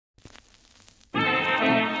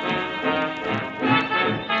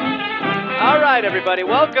right, everybody.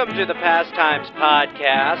 Welcome to the Pastimes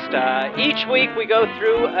Podcast. Each week we go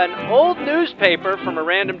through an old newspaper from a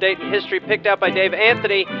random date in history picked out by Dave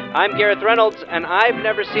Anthony. I'm Gareth Reynolds, and I've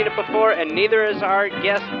never seen it before, and neither is our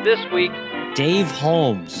guest this week, Dave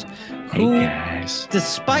Holmes, who, hey guys,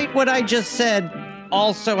 despite what I just said,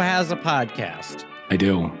 also has a podcast. I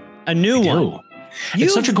do. A new one.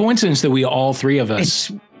 It's such a coincidence that we all three of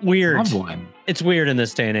us weird. have one. It's weird in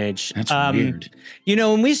this day and age. That's weird. You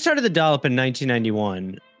know, when we started the Dollop in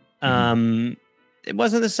 1991, it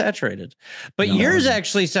wasn't this saturated. But yours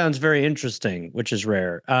actually sounds very interesting, which is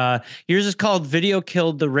rare. Yours is called Video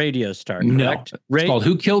Killed the Radio Star, correct? No, it's called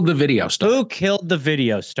Who Killed the Video Star? Who Killed the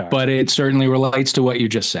Video Star? But it certainly relates to what you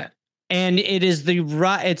just said. And it is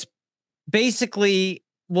it's basically...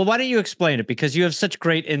 Well, why don't you explain it? Because you have such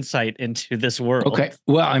great insight into this world. Okay.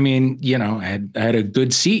 Well, I mean, you know, I had a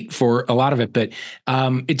good seat for a lot of it, but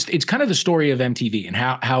it's kind of the story of MTV and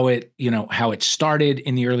how it started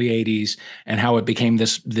in the early 80s and how it became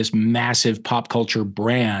this massive pop culture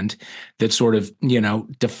brand that sort of, you know,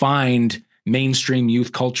 defined mainstream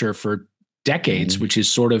youth culture for decades, which is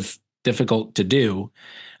sort of difficult to do.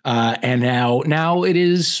 And now it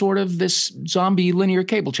is sort of this zombie linear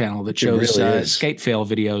cable channel that shows skate fail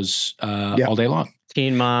videos all day long.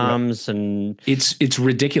 Teen moms and it's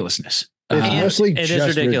ridiculousness. It's mostly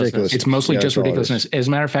just ridiculous. It's mostly just ridiculousness. As a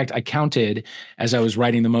matter of fact, I counted as I was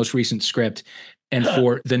writing the most recent script, and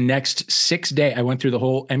for the next 6 days, I went through the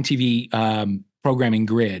whole MTV programming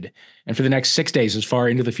grid. And for the next 6 days, as far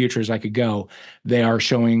into the future as I could go, they are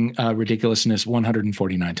showing ridiculousness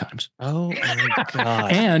 149 times. Oh my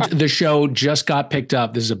God. And the show just got picked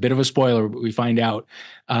up. This is a bit of a spoiler, but we find out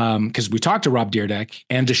because we talked to Rob Dyrdek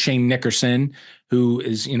and to Shane Nickerson, who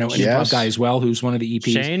is, you know, an improv guy as well, who's one of the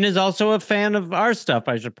EPs. Shane is also a fan of our stuff,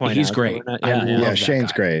 I should point out. He's great. Yeah,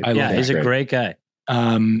 Shane's great. He's a great guy.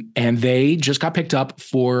 And they just got picked up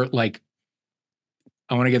for like,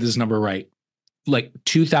 I want to get this number right, like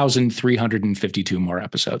 2,352 more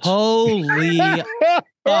episodes. Holy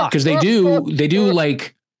fuck. Because they do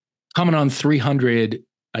like coming on 300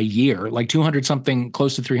 a year, like 200 something,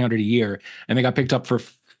 close to 300 a year. And they got picked up for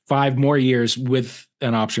 5 more years with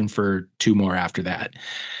an option for 2 more after that.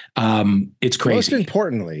 It's crazy.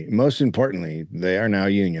 Most importantly, they are now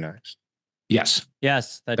unionized. Yes.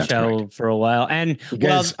 Yes. That's show correct. For a while. And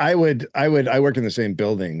because I worked in the same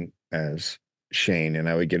building as Shane, and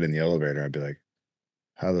I would get in the elevator and I'd be like,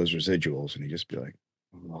 how are those residuals? And he'd just be like,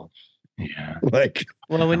 oh. Yeah. Like,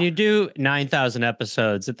 well, when you do 9,000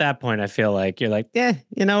 episodes, at that point, I feel like you're like, you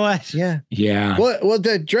know what? Yeah. Yeah. Well,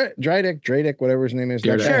 the Drydek, whatever his name is,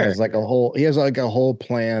 that guy has like a whole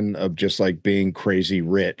plan of just like being crazy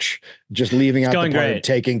rich, just leaving out the part of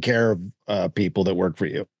taking care of people that work for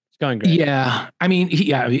you. It's going great. Yeah. I mean,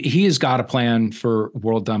 he has got a plan for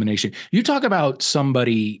world domination. You talk about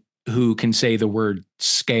somebody who can say the word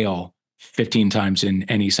scale 15 times in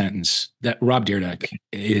any sentence. That Rob Dyrdek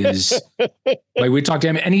is like, we talked to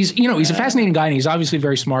him and he's a fascinating guy and he's obviously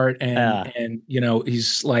very smart and you know,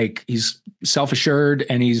 he's self-assured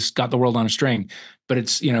and he's got the world on a string, but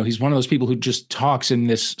it's, you know, he's one of those people who just talks in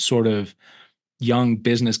this sort of young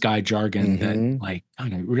business guy jargon that like, I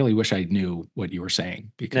really wish I knew what you were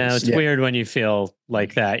saying because it's weird when you feel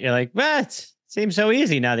like that. You're like, what? Seems so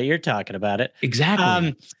easy now that you're talking about it.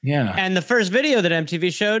 Exactly. Yeah. And the first video that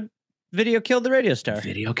MTV showed, Video Killed the Radio Star.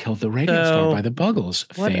 Video Killed the Radio Star by the Buggles,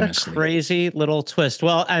 famously. What a crazy little twist.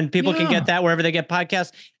 Well, and people can get that wherever they get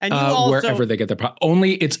podcasts. And you also... Wherever they get their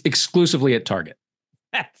only it's exclusively at Target.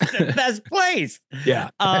 That's the best place. Yeah.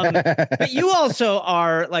 But you also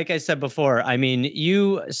are, like I said before, I mean,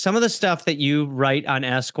 some of the stuff that you write on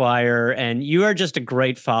Esquire, and you are just a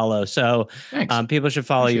great follow. So people should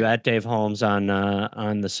follow you at Dave Holmes on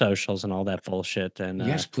the socials and all that bullshit. And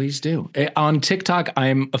yes, please do. On TikTok,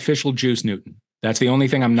 I'm official Juice Newton. That's the only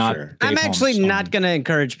thing I'm not. Sure. I'm actually not going to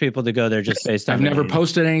encourage people to go there just based on. I've never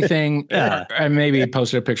posted anything. I maybe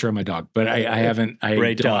posted a picture of my dog, but I haven't.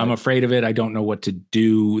 I'm afraid of it. I don't know what to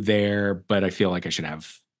do there, but I feel like I should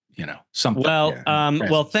have, you know, something. Well,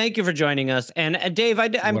 well, thank you for joining us. And Dave, I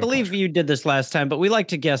believe you did this last time, but we like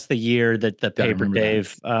to guess the year that the paper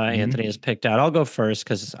Dave Anthony has picked out. I'll go first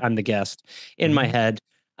because I'm the guest in my head.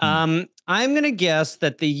 I'm going to guess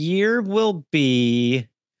that the year will be.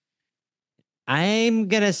 I'm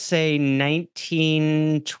going to say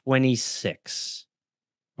 1926.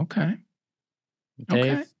 Okay.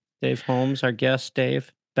 Dave Holmes, our guest,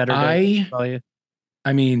 Dave. Better call you.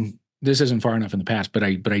 I mean, this isn't far enough in the past, but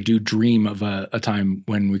I do dream of a time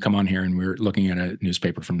when we come on here and we're looking at a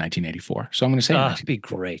newspaper from 1984. So I'm going to say it'd be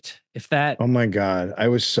great. If that. Oh my God. I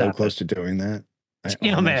was so close to doing that. I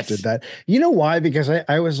almost did that. You know why? Because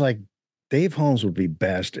I was like Dave Holmes would be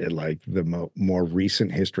best at like the more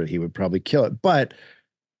recent history. He would probably kill it, but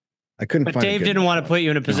I couldn't find Dave didn't want to put you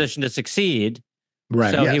in a position to succeed.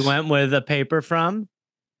 Right. So he went with a paper from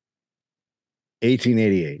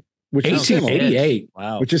 1888. Which 1888.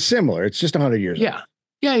 Wow. Which is similar. It's just 100 years old.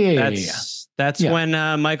 That's when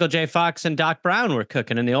Michael J. Fox and Doc Brown were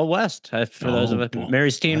cooking in the Old West. For those of us,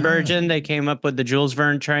 Mary Steenburgen, they came up with the Jules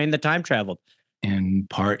Verne train that time traveled. And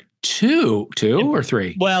part two or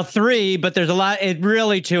three? Well, three, but there's a lot.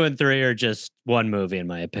 Really, 2 and 3 are just one movie, in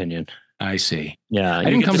my opinion. I see. Yeah, I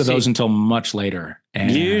didn't come to those until much later.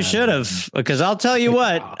 And you should have, because I'll tell you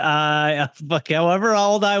what, however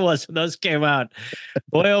old I was when those came out,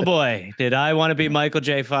 boy, oh boy, did I want to be Michael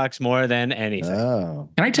J. Fox more than anything. Can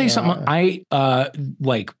I tell you something? I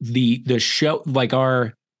like the show, like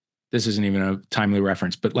this isn't even a timely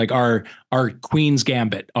reference, but like our Queen's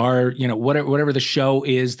Gambit, our, whatever the show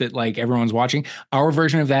is that like everyone's watching, our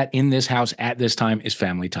version of that in this house at this time is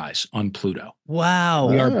Family Ties on Pluto. Wow.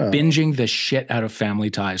 We are binging the shit out of Family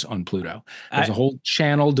Ties on Pluto. There's a whole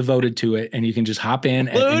channel devoted to it, and you can just hop in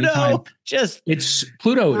at any time. It's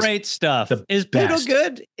Pluto great stuff. Is Pluto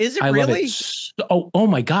good? Is it really? Oh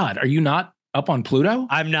my God. Are you not up on Pluto?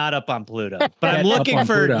 I'm not up on Pluto, but I'm looking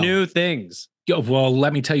for new things. Well,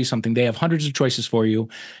 let me tell you something. They have hundreds of choices for you.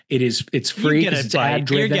 It's free. It's ad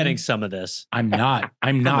driven. You're getting some of this. I'm not.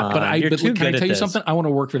 But can I tell you something? I want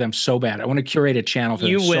to work for them so bad. I want to curate a channel for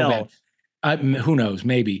them so bad. Who knows?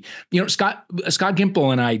 Maybe. Scott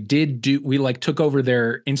Gimple and I we like took over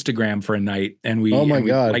their Instagram for a night, and we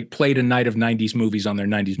like played a night of 90s movies on their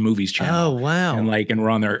 90s movies channel. Oh wow! And we're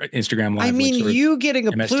on their Instagram live. I mean, you getting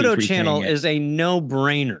a MST Pluto channel is a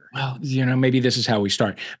no-brainer. Well, maybe this is how we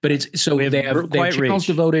start. But they have channels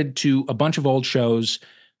devoted to a bunch of old shows.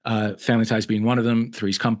 Family Ties being one of them,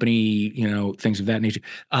 Three's Company, things of that nature.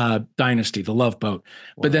 Dynasty, The Love Boat.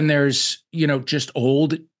 Wow. But then there's, just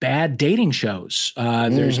old bad dating shows.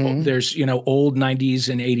 There's old 90s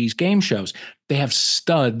and 80s game shows. They have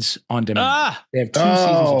studs on demand. They have 2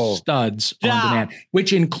 seasons of studs on demand,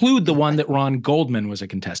 which include the one that Ron Goldman was a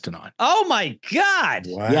contestant on. Oh my God.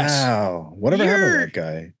 Wow. Yes. Whatever happened to that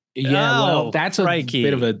guy? Yeah, well, that's a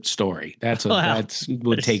bit of a story. That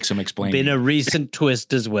would take some explaining. Been a recent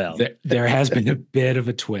twist as well. There has been a bit of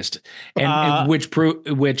a twist, and which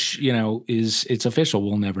it's official.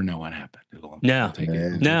 We'll never know what happened. No.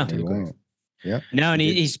 Yeah. No, and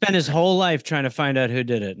he spent his whole life trying to find out who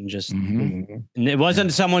did it, and just and it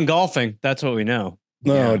wasn't someone golfing. That's what we know.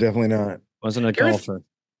 No, definitely not. Wasn't a golfer.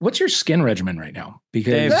 What's your skin regimen right now?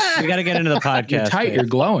 Because Dave, we got to get into the podcast. You're tight. Dave. You're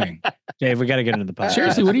glowing. Dave, we got to get into the podcast.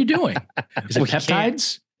 Seriously, what are you doing? Is it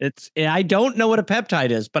peptides? I don't know what a peptide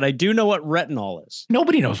is, but I do know what retinol is.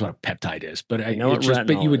 Nobody knows what a peptide is, but I know what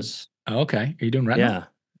retinol is. Oh, okay. Are you doing retinol? Yeah,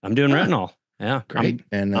 I'm doing retinol. Yeah, great.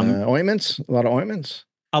 Ointments? A lot of ointments?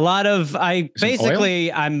 A lot of, I'm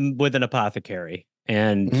with an apothecary,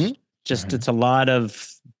 and it's a lot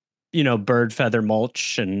of, bird feather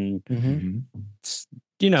mulch and,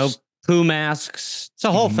 poo masks. It's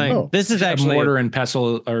a whole thing. Oh. This is actually mortar and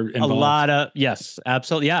pestle are involved. A lot of, yes,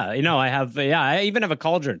 absolutely. Yeah. I even have a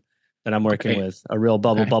cauldron that I'm working with, a real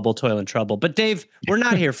bubble toil and trouble. But Dave, we're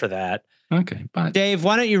not here for that. Okay. Bye. Dave,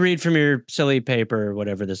 why don't you read from your silly paper or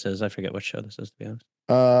whatever this is? I forget what show this is, to be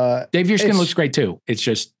honest. Dave, your skin looks great too. It's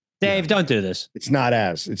just Dave, don't do this. It's not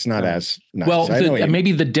as nice. Well,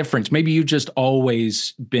 maybe the difference. Maybe you've just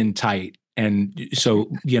always been tight. And so,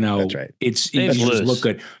 that's right. It just look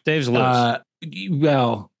good. Dave's loose.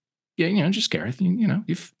 Just Gareth, you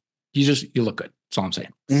look good. That's all I'm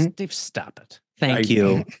saying. Dave, stop it. Thank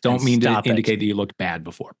you. Don't mean to indicate that you looked bad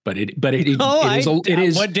before, but it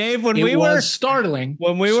is. What, Dave? When we were startling,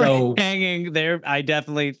 when we were hanging there, I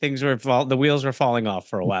definitely the wheels were falling off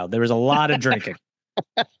for a while. There was a lot of drinking.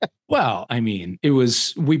 Well, I mean,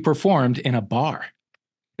 we performed in a bar.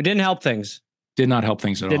 It didn't help things. Did not help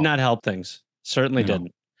things at all. Did not help things. Certainly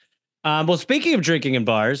didn't. Well, speaking of drinking in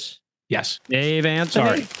bars. Yes. Dave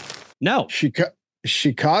Anthony. Sorry. No.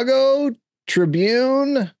 Chicago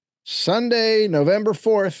Tribune, Sunday, November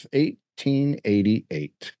 4th,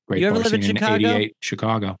 1888. You ever live in Chicago?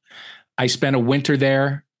 Chicago. I spent a winter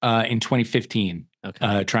there in 2015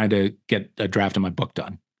 trying to get a draft of my book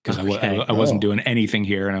done. Because I wasn't doing anything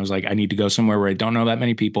here. And I was like, I need to go somewhere where I don't know that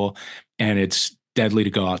many people. And it's deadly to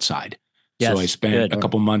go outside. Yes, so I spent a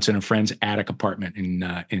couple months in a friend's attic apartment in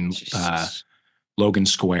Logan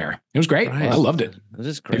Square. It was great. Right. I loved it. This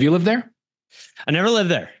is great. Have you lived there? I never lived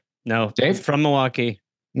there. No. Dave? From Milwaukee.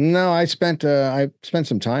 No, I spent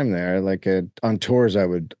some time there. Like on tours, I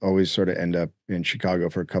would always sort of end up in Chicago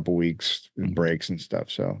for a couple weeks, breaks and stuff.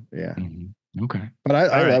 So yeah. Okay. But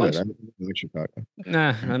I love it. like Chicago.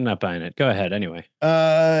 Nah, I'm not buying it. Go ahead anyway.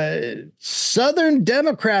 Southern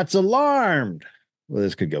Democrats alarmed. Well,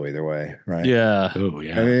 this could go either way, right? Yeah. Oh,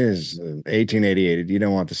 yeah. I mean, it's 1888. You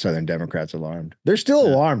don't want the Southern Democrats alarmed. They're still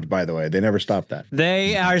alarmed, by the way. They never stopped that.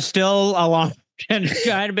 They are still alarmed and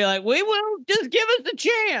trying to be like, we will just give us a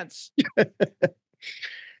chance.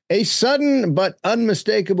 A sudden but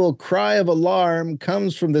unmistakable cry of alarm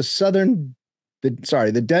comes from the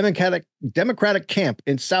Democratic camp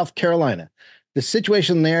in South Carolina. The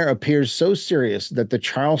situation there appears so serious that the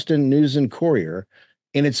Charleston News and Courier,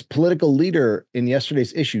 in its political leader in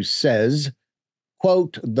yesterday's issue, says,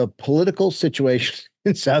 quote, the political situation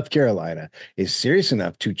in South Carolina is serious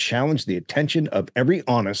enough to challenge the attention of every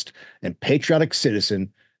honest and patriotic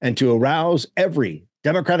citizen and to arouse every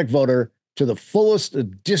Democratic voter to the fullest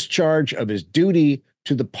discharge of his duty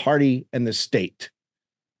to the party and the state.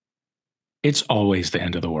 It's always the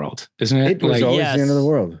end of the world, isn't it? It was always the end of the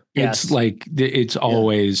world. It's like, it's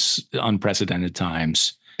always unprecedented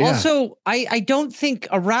times. Yeah. Also, I don't think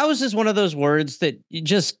arouse is one of those words that you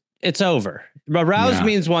just, it's over. Arouse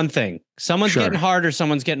means one thing. Someone's getting hard or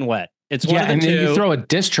someone's getting wet. It's one of the and two. then you throw a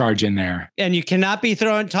discharge in there. And you cannot be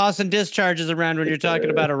tossing discharges around when you're talking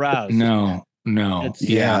about arouse. No. I'm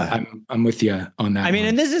with you on that. I mean,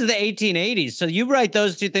 and this is the 1880s. So you write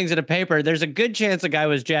those two things in a paper, there's a good chance a guy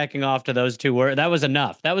was jacking off to those two words. That was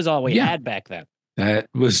enough. That was all we had back then. That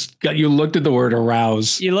was, you looked at the word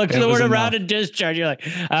arouse. You looked at the word around and discharge. You're like,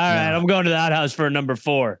 all right, I'm going to the outhouse for a number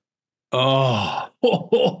 4. Oh,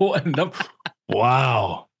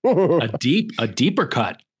 wow. A deeper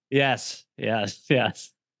cut. Yes.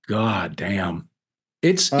 God damn.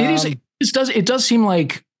 It does seem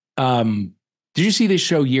like, did you see this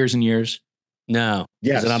show Years and Years? No.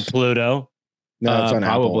 Yes. Is it on Pluto? No, it's on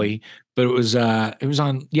probably. Apple. But it was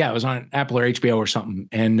on Apple or HBO or something.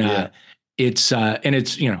 And it's a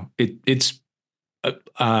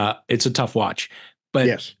tough watch. But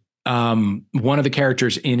yes. One of the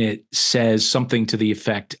characters in it says something to the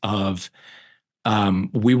effect of,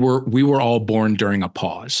 we were all born during a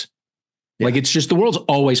pause. Yeah. Like, it's just, the world's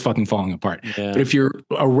always fucking falling apart. Yeah. But if you're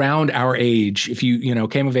around our age, if you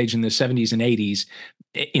came of age in the 70s and 80s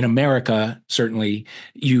in America, certainly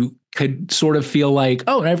you could sort of feel like,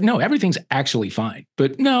 oh, no, everything's actually fine.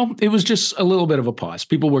 But no, it was just a little bit of a pause.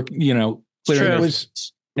 People were, clearing their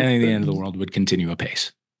thoughts, and at the end of the world would continue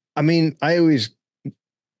apace. I mean, I always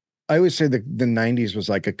say the 90s was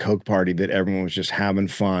like a Coke party that everyone was just having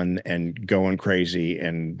fun and going crazy.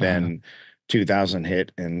 And then 2000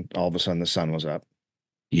 hit and all of a sudden the sun was up.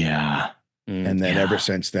 Yeah. And then ever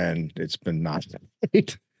since then, it's been not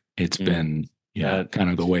great. It's been, kind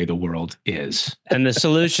of the way the world is. And the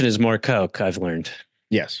solution is more Coke, I've learned.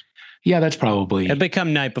 Yes. Yeah, that's probably. It'll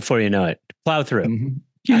become night before you know it. Plow through. Mm-hmm.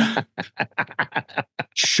 Yeah.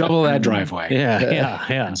 Shovel that driveway.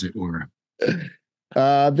 Yeah. As it were.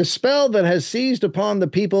 The spell that has seized upon the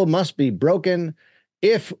people must be broken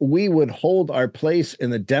if we would hold our place in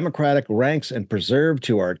the democratic ranks and preserve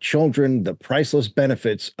to our children the priceless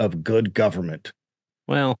benefits of good government.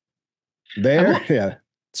 Well, I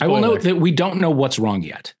will note that we don't know what's wrong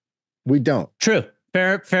yet. We don't. True.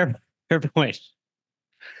 Fair point.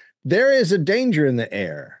 There is a danger in the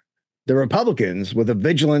air. The Republicans, with a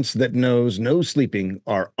vigilance that knows no sleeping,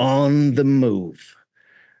 are on the move.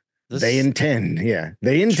 They intend,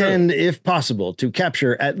 if possible, to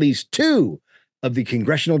capture at least 2 of the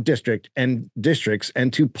congressional districts and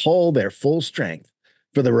to poll their full strength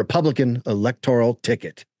for the Republican electoral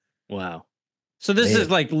ticket. Wow. So this is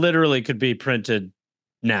like literally could be printed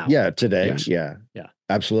now. Yeah, today. Yes. Yeah.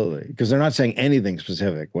 Absolutely. Because they're not saying anything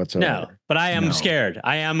specific whatsoever. No, but I am scared.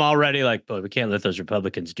 I am already like, but we can't let those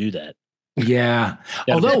Republicans do that. Yeah.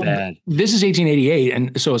 Although this is 1888,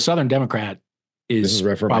 and so a Southern Democrat is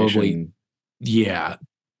probably,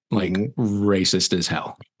 racist as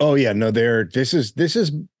hell. Oh yeah, no, this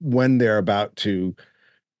is when they're about to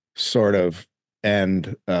sort of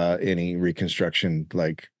end any Reconstruction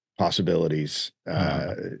like possibilities.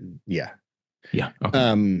 Okay.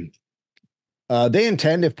 They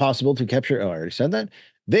intend, if possible, to capture. Oh, I already said that.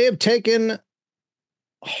 They have taken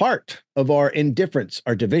heart of our indifference,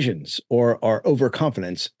 our divisions, or our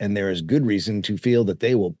overconfidence, and there is good reason to feel that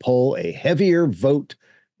they will poll a heavier vote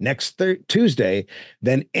next Tuesday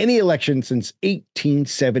than any election since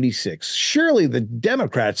 1876. Surely the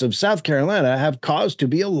Democrats of South Carolina have cause to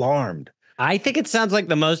be alarmed. I think it sounds like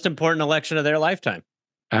the most important election of their lifetime.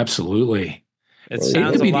 Absolutely. It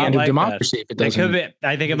sounds could be a lot the end like of democracy that. if it doesn't. It could be.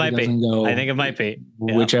 I think it might be. I think it might be.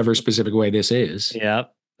 Whichever specific way this is.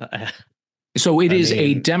 Yep. So it is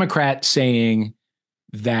a Democrat saying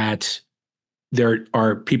that there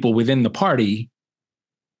are people within the party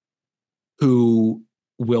who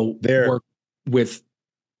will work with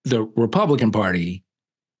the Republican Party.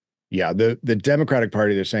 Yeah, the Democratic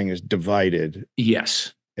Party, they're saying, is divided.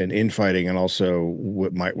 Yes. And infighting, and also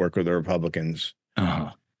what might work with the Republicans.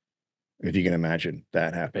 If you can imagine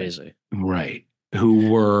that happening. Crazy. Right. Who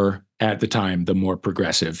were, at the time, the more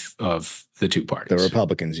progressive of the two parties. The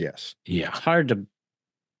Republicans, yes. Yeah.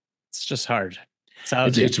 It's just hard.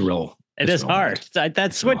 It's real. It is hard.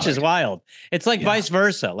 That switch is wild. It's like vice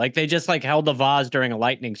versa. Like they just like held the vase during a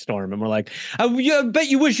lightning storm and we're like, I bet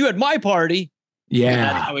you wish you had my party. Yeah. And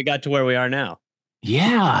that's how we got to where we are now.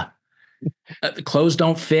 Yeah. The clothes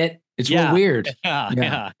don't fit. It's real weird.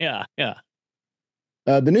 Yeah.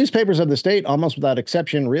 The newspapers of the state, almost without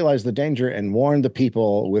exception, realized the danger and warned the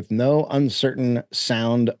people with no uncertain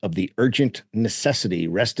sound of the urgent necessity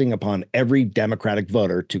resting upon every Democratic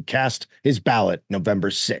voter to cast his ballot November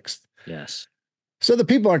 6th. Yes. So the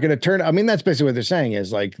people aren't going to turn. I mean, that's basically what they're saying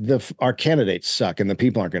is like our candidates suck and the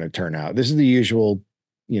people aren't going to turn out. This is the usual,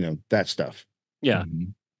 that stuff. Yeah.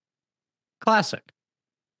 Classic.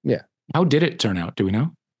 Yeah. How did it turn out? Do we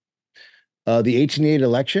know? The 1888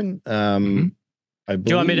 election. I believe, do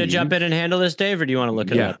you want me to jump in and handle this, Dave, or do you want to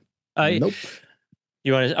look it up? Nope.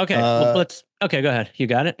 You want to? Okay. Okay, go ahead. You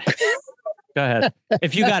got it? Go ahead.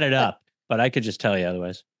 If you got it up, but I could just tell you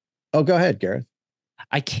otherwise. Oh, go ahead, Gareth.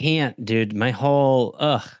 I can't, dude. My whole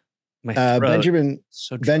my throat.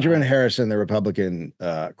 Benjamin Harrison, the Republican,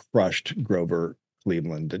 crushed Grover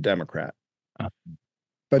Cleveland, the Democrat.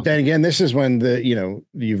 But then again, this is when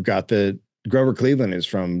you've got Grover Cleveland is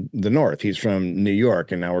from the North. He's from New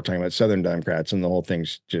York, and now we're talking about Southern Democrats, and the whole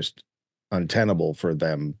thing's just untenable for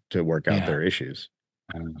them to work out their issues.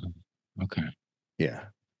 Okay. Yeah.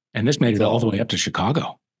 And this made it all the way up to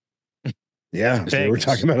Chicago. Yeah, so we're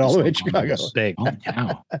talking about all the way to Chicago. Big. Oh,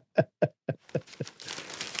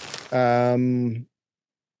 wow.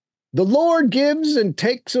 The Lord gives and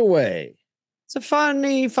takes away. It's a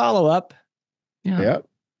funny follow-up. Yeah.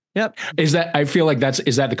 Yep. Is that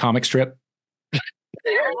the comic strip?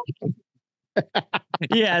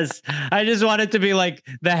 Yes. I just want it to be like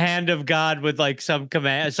the hand of God with like some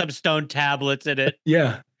stone tablets in it.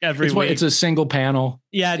 Yeah. Every week. It's a single panel.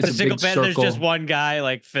 Yeah, it's a single panel. There's just one guy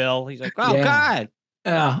like Phil. He's like, oh, God. He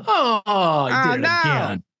did it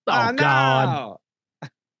again. Oh, God.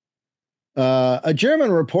 A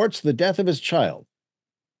German reports the death of his child.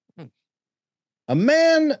 A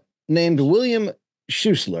man named William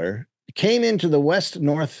Schuessler came into the West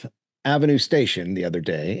North Avenue station the other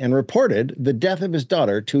day and reported the death of his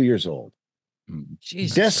daughter, 2 years old.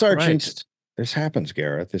 Jesus Death Sergeant. Christ. This happens,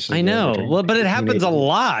 Gareth. This is I know. Well, but it happens a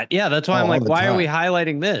lot. Yeah, that's why I'm like, why are we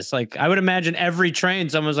highlighting this? Like, I would imagine every train,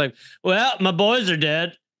 someone's like, well, my boys are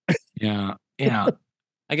dead. Yeah.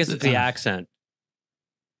 I guess it's the accent.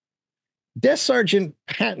 Death Sergeant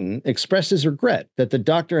Patton expressed his regret that the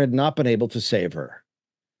doctor had not been able to save her.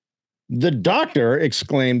 The doctor,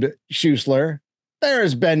 exclaimed Schuessler. There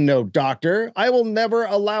has been no doctor. I will never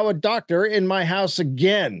allow a doctor in my house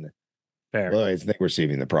again. Fair. Well, I think we're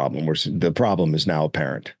seeing the problem. The problem is now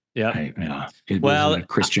apparent. Yeah. It was a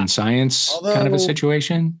Christian Science kind of a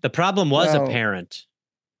situation. The problem was apparent.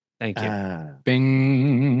 Thank you.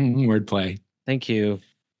 Bing. Wordplay. Thank you.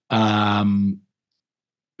 Was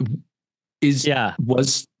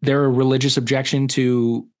there a religious objection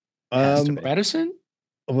to medicine?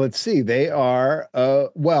 Let's see. They are,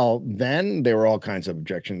 then there were all kinds of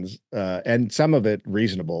objections, and some of it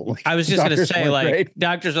reasonable. I was just going to say, like,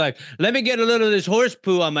 doctors are like, let me get a little of this horse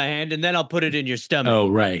poo on my hand, and then I'll put it in your stomach. Oh,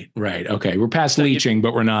 right. Okay. We're past leeching,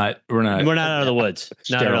 but we're not out of the woods.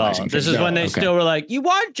 Not at all. This is when they still were like, you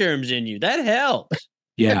want germs in you. That helps.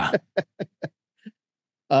 Yeah.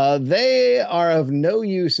 They are of no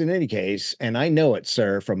use in any case, and I know it,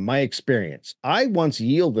 sir, from my experience. I once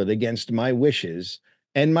yielded against my wishes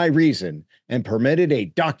and my reason and permitted a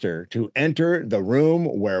doctor to enter the room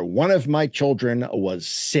where one of my children was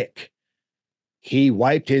sick. He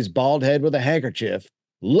wiped his bald head with a handkerchief,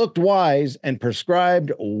 looked wise, and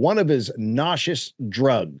prescribed one of his nauseous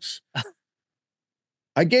drugs.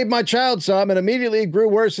 I gave my child some and immediately grew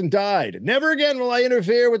worse and died. Never again will I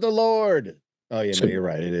interfere with the Lord. Oh, yeah, no, you're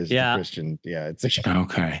right. It is a Christian. Yeah, it's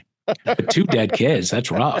okay. But 2 dead kids.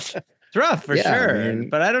 That's rough. It's rough for sure.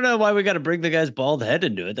 But I don't know why we got to bring the guy's bald head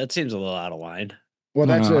into it. That seems a little out of line. Well,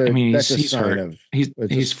 that's a he's sign hurt. of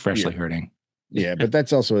he's freshly hurting. Yeah, but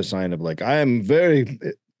that's also a sign of like, I am very,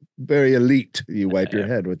 very elite. You wipe your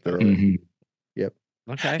head with the. Yep.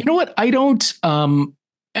 Okay. You know what? I don't.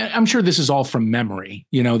 I'm sure this is all from memory.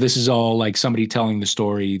 This is all like somebody telling the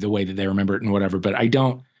story the way that they remember it and whatever. But I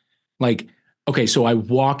don't like. Okay, so I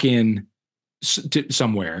walk in to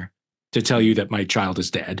somewhere to tell you that my child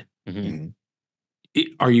is dead.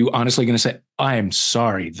 Are you honestly going to say, I am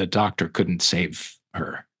sorry the doctor couldn't save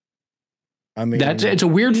her? I mean, it's a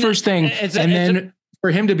weird first thing. Then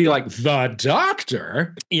for him to be like, the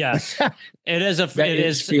doctor? Yes. It is a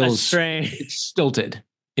strange. It's stilted.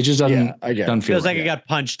 It just doesn't, doesn't feel feels like it got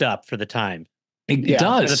punched up for the time. It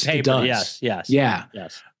does. For the paper. It does. Yes. Yeah.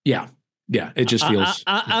 It just feels.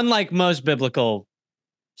 Unlike most biblical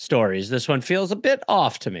stories, this one feels a bit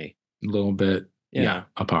off to me. A little bit. Yeah,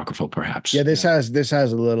 apocryphal perhaps. Yeah, this has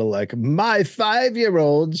a little like, my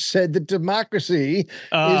 5-year-old said that democracy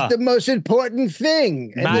is the most important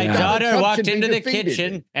thing. And my daughter walked into the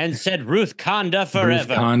kitchen and said, Ruth Conda forever. Ruth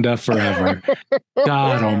Conda forever.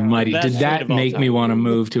 God almighty. Did that make me want to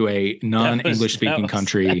move to a non-English speaking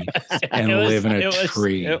country and live in a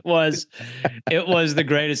tree? It was the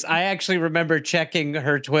greatest. I actually remember checking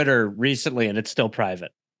her Twitter recently and it's still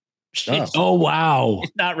private. Oh, wow.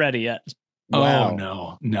 She's not ready yet. Wow.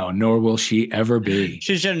 Oh, no, nor will she ever be.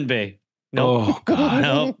 She shouldn't be. Nope. Oh,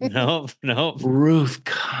 God. No. Ruth,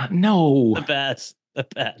 no. The best.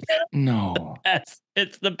 No.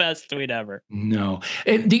 It's the best tweet ever. No.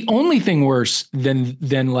 The only thing worse than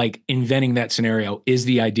like inventing that scenario is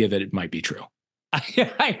the idea that it might be true.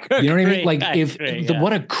 I agree. You know what I mean? Like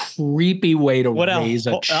what a creepy way to raise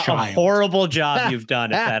a child. A horrible job you've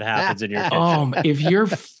done if that happens in your kitchen. If your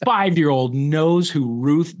 5-year-old knows who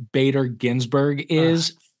Ruth Bader Ginsburg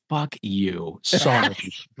is, fuck you. Sorry.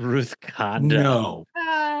 Ruth Conda.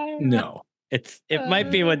 No. It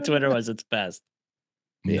might be when Twitter was its best.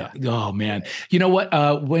 Yeah. Oh man. You know what?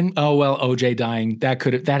 OJ dying, that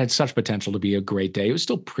had such potential to be a great day. It was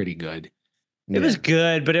still pretty good. It was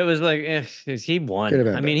good, but it was like he won.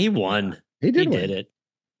 I mean, he won. He did it.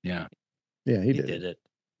 Yeah. Yeah, he did it.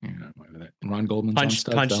 Yeah, Ron Goldman punched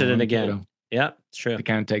it in again. Yeah, it's true. I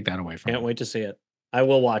can't take that away from him. Can't wait to see it. I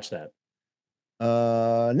will watch that.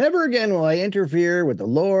 Never again will I interfere with the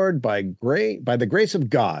Lord by the grace of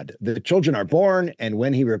God. The children are born, and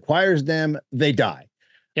when he requires them, they die.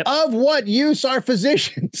 Yep. Of what use are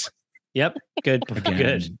physicians? Yep. Good.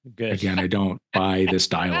 Good. Again, I don't buy this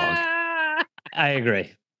dialogue. I agree.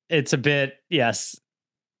 It's a bit, yes.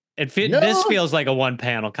 This feels like a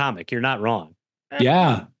one-panel comic. You're not wrong.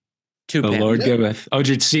 Yeah. The Lord giveth. Oh,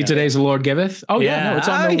 did you see today's The Lord giveth? Oh, no, it's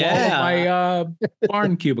on the wall of my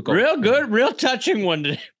barn cubicle. Real good, real touching one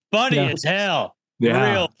today. Funny as hell.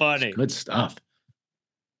 Yeah. Real funny. It's good stuff.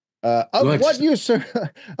 Of what use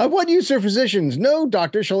are physicians? No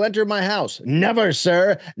doctor shall enter my house. Never,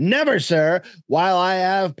 sir, while I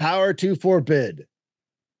have power to forbid.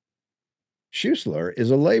 Schuessler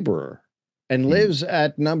is a laborer and lives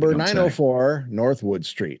at number 904 North Wood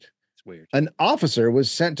Street. It's weird. An officer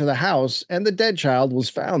was sent to the house and the dead child was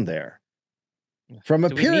found there. From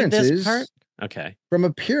appearances,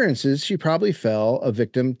 she probably fell a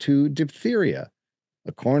victim to diphtheria.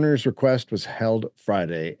 A coroner's request was held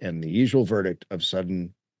Friday and the usual verdict of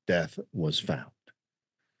sudden death was found.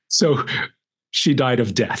 So she died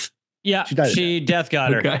of death. Yeah, death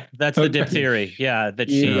got her. Okay. That's the diphtheria. Yeah,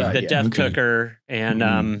 death took her. And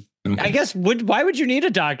I guess why would you need a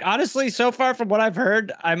doctor? Honestly, so far from what I've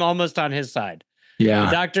heard, I'm almost on his side. Yeah,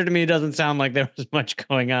 the doctor to me doesn't sound like there was much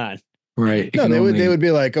going on. Right? No, they would be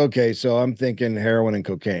like, okay, so I'm thinking heroin and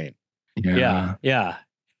cocaine. Yeah.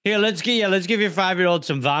 Here, let's give your 5-year-old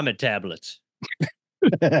some vomit tablets.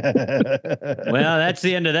 Well, that's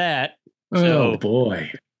the end of that. Oh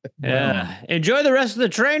boy. Yeah. Wow. Enjoy the rest of the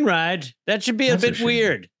train ride. That should be a bit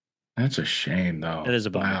weird. That's a shame, though. It is a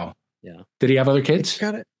bummer. Wow. Yeah. Did he have other kids?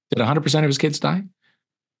 Got it. Did 100% of his kids die?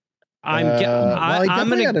 He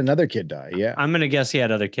definitely had another kid die. Yeah. I'm gonna guess he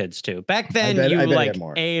had other kids too. Back then, you were like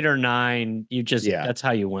 8 or 9. You just that's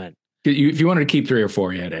how you went. If you wanted to keep 3 or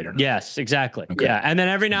 4, you had 8 or 9. Yes, exactly. Okay. Yeah, and then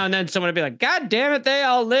every now and then someone would be like, "God damn it, they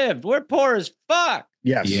all lived. We're poor as fuck."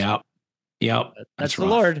 Yes. Yep. That's the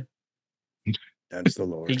Lord. That's the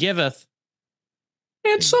Lord. He giveth.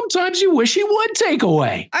 And sometimes you wish he would take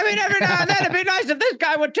away. I mean, every now and then it'd be nice if this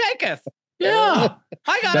guy would taketh. Yeah.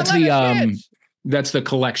 I got 11 kids. That's the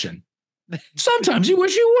collection. Sometimes you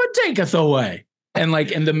wish you would taketh away. And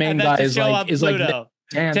the main guy is like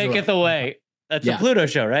taketh away. That's a Pluto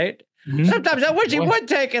show, right? Mm-hmm. Sometimes I wish he would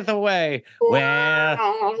taketh away.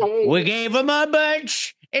 Well, we gave him a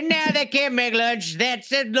bunch, and now they can't make lunch. That's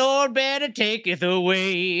the Lord better taketh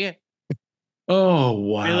away. Oh,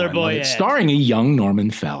 wow. Starring a young Norman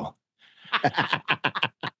Fell.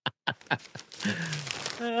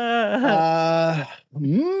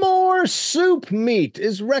 More soup meat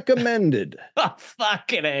is recommended. Oh,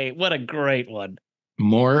 fucking A. What a great one.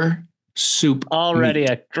 More soup already meat.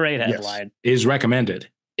 A great headline. Is recommended.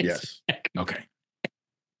 Yes. Okay.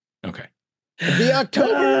 The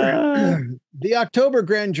October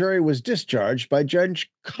grand jury was discharged by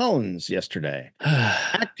Judge Collins yesterday.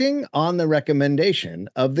 Acting on the recommendation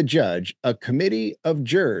of the judge, a committee of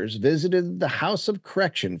jurors visited the House of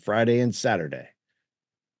Correction Friday and Saturday.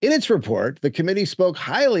 In its report, the committee spoke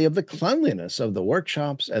highly of the cleanliness of the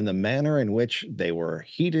workshops and the manner in which they were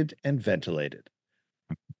heated and ventilated.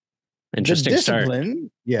 Interesting start.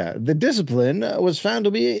 The discipline was found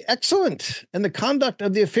to be excellent, and the conduct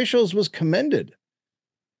of the officials was commended.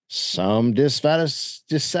 Some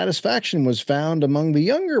dissatisfaction was found among the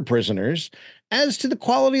younger prisoners as to the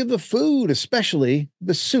quality of the food, especially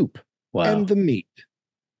the soup and the meat.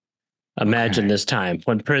 Imagine this time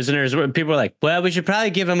when people are like, well, we should probably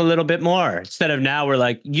give him a little bit more. Instead of now, we're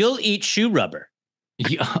like, you'll eat shoe rubber.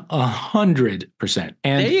 100%.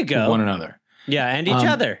 And there you go. One another. Yeah, and each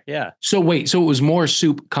other. Yeah. So wait, so it was more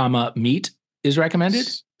soup, meat is recommended?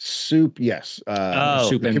 Soup, yes.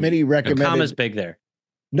 Soup the committee recommended. The comma's big there.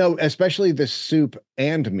 No, especially the soup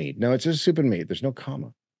and meat. No, it's just soup and meat. There's no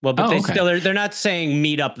comma. Well, but they're not saying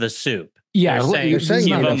meat up the soup. Yeah, they're saying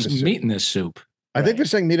meat in this soup. I think they're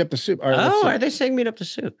saying meat up the soup. Right, are they saying meat up the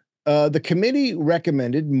soup? The committee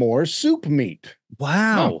recommended more soup meat.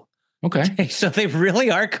 Wow. Oh, okay. So they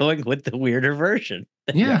really are going with the weirder version.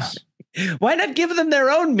 Yes. Why not give them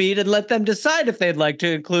their own meat and let them decide if they'd like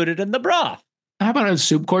to include it in the broth? How about a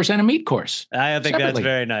soup course and a meat course? I think that's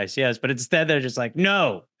very nice. Yes, but instead they're just like,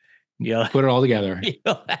 no. Put it all together.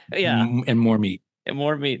 Yeah. And more meat. And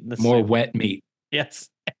more meat. More soup. wet meat. Yes.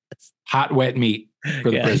 Hot, wet meat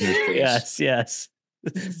for the prisoners, please. Yes.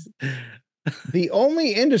 The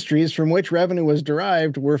only industries from which revenue was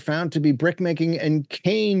derived were found to be brickmaking and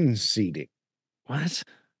cane seeding. What?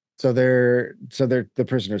 So the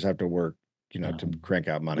prisoners have to work, to crank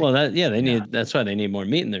out money. Well, that's why they need more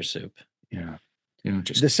meat in their soup. Yeah.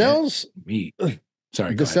 The cells meat.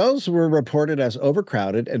 Sorry. The cells were reported as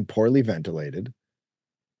overcrowded and poorly ventilated.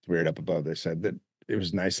 It's weird up above. They said that it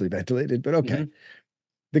was nicely ventilated, but okay. Mm-hmm.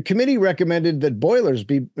 The committee recommended that boilers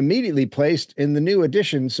be immediately placed in the new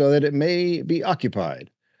addition so that it may be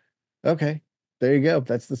occupied. Okay, there you go.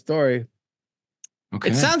 That's the story.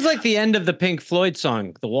 Okay. It sounds like the end of the Pink Floyd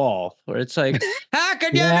song, The Wall, where it's like, how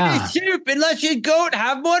can you have any soup unless you go and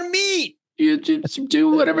have more meat? You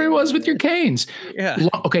do whatever it was with your canes. Yeah.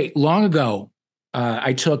 Long ago,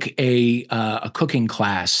 I took a cooking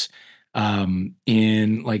class in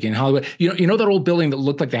Hollywood. You know that old building that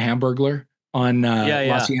looked like the Hamburglar on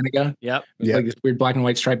La Cienega? Yep. Like this weird black and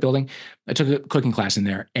white striped building. I took a cooking class in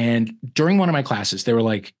there. And during one of my classes, they were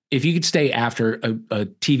like, if you could stay after a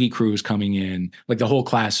TV crew is coming in, like the whole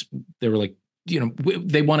class, they were like,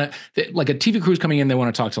 they want to, like a TV crew is coming in, they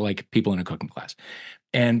want to talk to like people in a cooking class.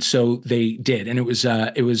 And so they did. And it was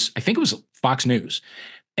I think it was Fox News.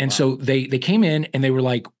 And so they came in and they were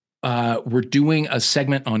like, we're doing a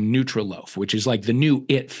segment on Nutriloaf, which is like the new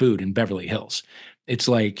it food in Beverly Hills. It's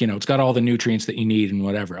like, it's got all the nutrients that you need and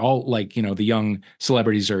whatever. All like, the young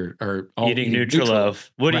celebrities are all eating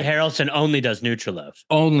Nutriloaf. Woody Harrelson only does Nutriloaf.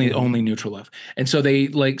 Only Nutriloaf. And so they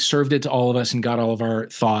like served it to all of us and got all of our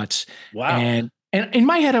thoughts. Wow. And in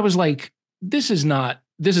my head, I was like, this is not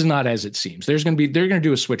as it seems. They're going to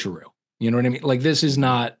do a switcheroo. You know what I mean? Like this is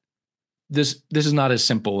not as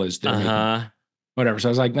simple as they're making. Whatever. So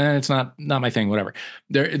I was like, it's not my thing, whatever.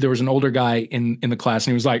 There was an older guy in the class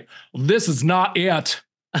and he was like, this is not it.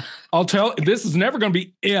 This is never going to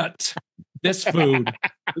be it. This food.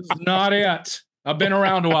 This is not it. I've been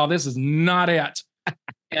around a while. This is not it.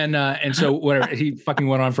 And so whatever, he fucking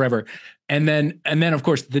went on forever. And then of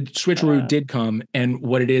course the switcheroo did come. And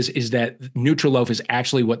what it is that Nutriloaf is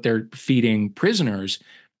actually what they're feeding prisoners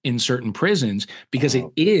in certain prisons because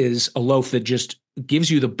it is a loaf that just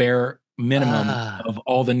gives you the bare minimum of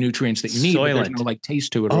all the nutrients that you need. There's no like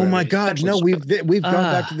taste to it. Oh my God. No, we've gone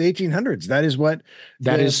back to the 1800s. That is what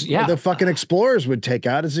the fucking explorers would take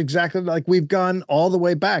out. Is exactly like we've gone all the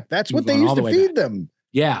way back. That's what they used to feed them.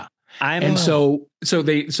 Yeah. So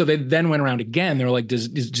they then went around again. They were like,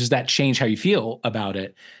 does that change how you feel about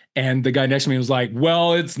it? And the guy next to me was like,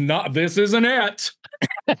 well, it's not, this isn't it.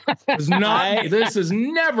 It's not, this is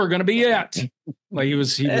never going to be it. Like he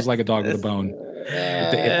was like a dog with a bone.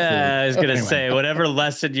 I was going to say, whatever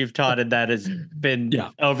lesson you've taught in that has been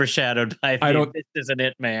overshadowed by this isn't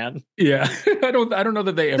it, man. Yeah. I don't know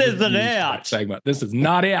that they ever this isn't it. Segment. This is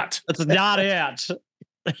not it. It's not it.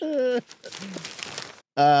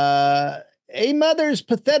 A mother's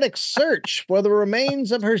pathetic search for the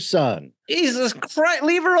remains of her son. Jesus Christ,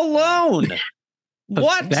 leave her alone.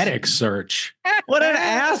 What? Pathetic search. What an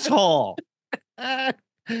asshole.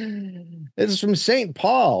 This is from St.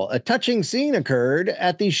 Paul. A touching scene occurred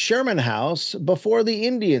at the Sherman House before the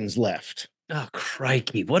Indians left. Oh,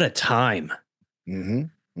 crikey. What a time.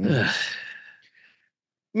 Mm-hmm. Mm-hmm.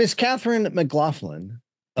 Miss Catherine McLaughlin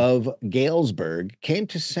of Galesburg came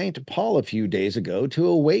to St. Paul a few days ago to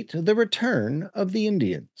await the return of the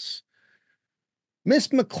Indians.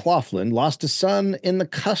 Miss McLaughlin lost a son in the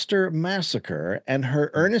Custer massacre, and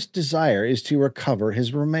her earnest desire is to recover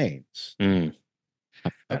his remains.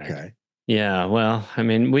 Okay. Yeah, well, I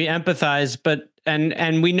mean, we empathize, but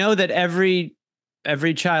and we know that every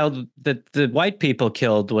child that the white people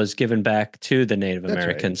killed was given back to the Native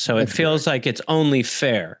Americans. So it feels like it's only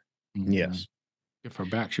fair. Yes. Give her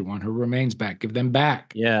back. She want her remains back. Give them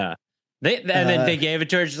back. Yeah. Then they gave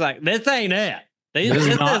it to her. She's like, this ain't it. These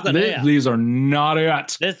are not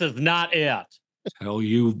it. This is not it. Tell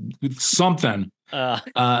you something.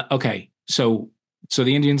 Okay. So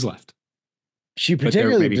the Indians left. But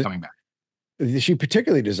they're maybe coming back. She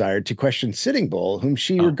particularly desired to question Sitting Bull, whom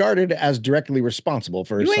she regarded as directly responsible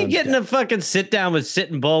for her son's death. You ain't getting a fucking sit down with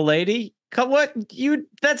Sitting Bull, lady.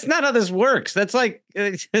 That's not how this works. That's like,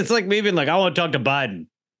 it's like me being like, I want to talk to Biden.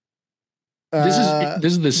 This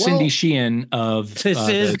is the Cindy Sheehan of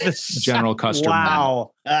the General Custer.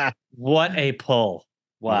 Wow. What a pull.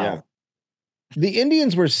 Wow. Yeah. The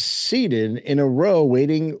Indians were seated in a row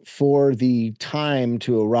waiting for the time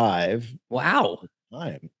to arrive. Wow.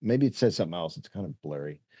 Maybe it says something else. It's kind of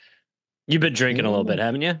blurry. You've been drinking a little bit,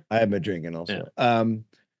 haven't you? I have been drinking also. Yeah.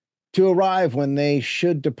 To arrive when they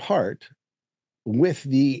should depart, with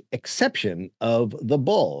the exception of the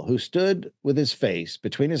bull, who stood with his face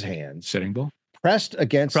between his hands, Sitting Bull, pressed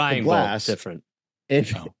against the glass, different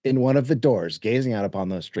in one of the doors, gazing out upon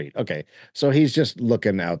the street. Okay, so he's just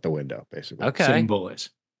looking out the window, basically. Okay, Sitting Bull is.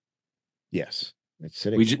 Yes, it's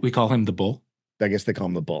Sitting. We call him the Bull. I guess they call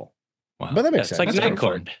him the Bull. Wow, but that makes sense. It's like Night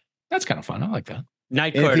Court. That's kind of fun. I like that.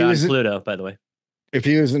 Night Court on Pluto, by the way. If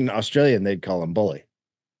he was an Australian, they'd call him Bully.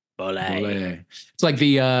 It's like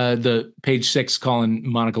the Page 6 calling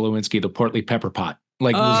Monica Lewinsky the portly pepper pot.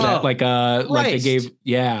 Like was that like they gave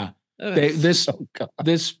this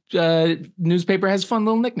newspaper has fun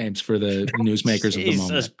little nicknames for the newsmakers of the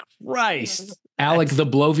moment. Jesus Christ. Alec the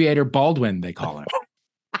Bloviator Baldwin, they call him.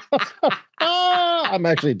 I'm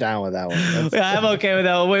actually down with that one. I'm okay with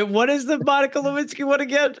that one. Wait, what is the Monica Lewinsky one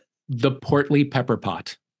again? The portly pepper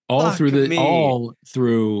pot. All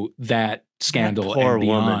through that scandal and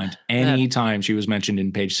beyond. Anytime she was mentioned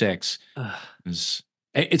in Page 6,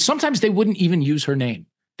 sometimes they wouldn't even use her name.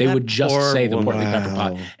 They would just say the portly pepper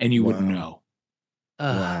pot, and you wouldn't know.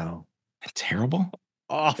 Wow, that's terrible.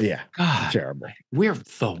 Oh yeah, God, terrible. We're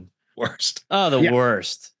the worst. Oh, the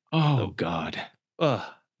worst. Oh God.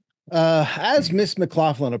 As Miss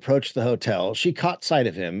McLaughlin approached the hotel, she caught sight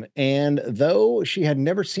of him, and though she had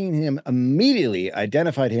never seen him, immediately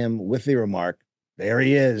identified him with the remark, "There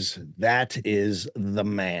he is. That is the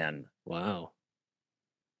man." Wow.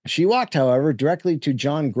 She walked, however, directly to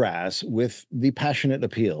John Grass with the passionate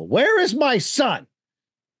appeal, "Where is my son?"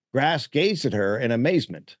 Grass gazed at her in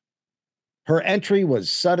amazement. Her entry was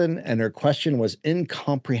sudden, and her question was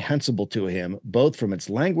incomprehensible to him, both from its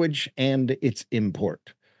language and its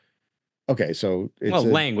import. Okay, so it's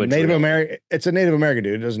language. It's a Native American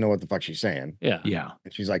dude who doesn't know what the fuck she's saying. Yeah.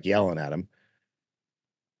 And she's like yelling at him.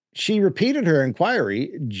 She repeated her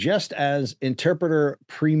inquiry just as interpreter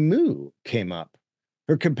Premu came up.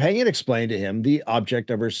 Her companion explained to him the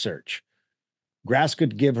object of her search. Grass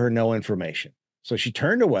could give her no information, so she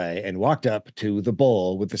turned away and walked up to the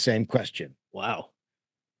bull with the same question. Wow.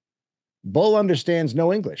 Bull understands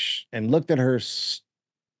no English and looked at her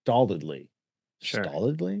stolidly. Sure.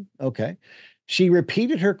 Stolidly? Okay. She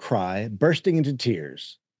repeated her cry, bursting into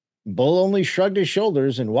tears. Bull only shrugged his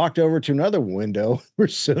shoulders and walked over to another window,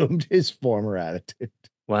 resumed his former attitude.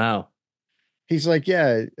 Wow. He's like,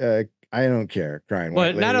 yeah, I don't care, crying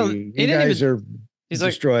white lady. You guys are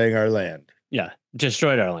destroying our land. Yeah,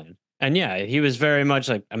 destroyed our land. And yeah, he was very much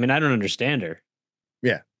like, I mean, I don't understand her.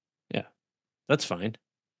 Yeah. Yeah. That's fine.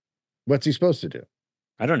 What's he supposed to do?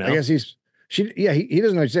 I don't know. I guess he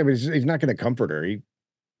doesn't understand, but he's not going to comfort her.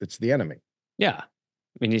 It's the enemy. Yeah. I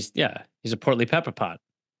mean, he's a portly pepper pot.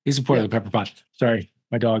 He's a portly pepper pot. Sorry,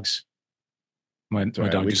 my dog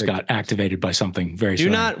just got activated by something very Do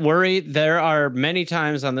not worry. There are many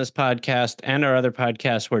times on this podcast and our other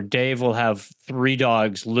podcasts where Dave will have 3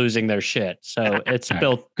 dogs losing their shit. So it's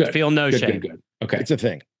built. Feel no shame. Good. Okay. It's a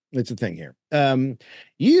thing. It's a thing here.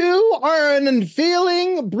 You are an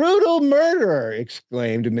unfeeling, brutal murderer,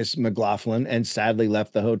 exclaimed Miss McLaughlin, and sadly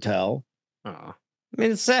left the hotel. Oh, I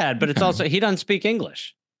mean, it's sad, but it's also, he doesn't speak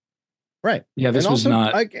English. Right. Yeah, this was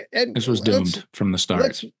doomed from the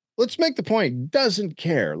start. let's make the point, doesn't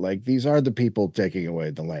care. Like, these are the people taking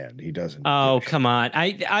away the land. He doesn't. Oh, come on.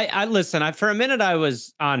 I listen, for a minute I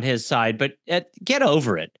was on his side, but get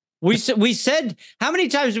over it. We said, how many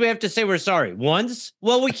times do we have to say we're sorry? Once?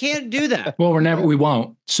 Well, we can't do that. Well, we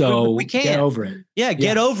won't. So we can't. Get over it. Yeah,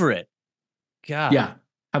 get over it. God. Yeah.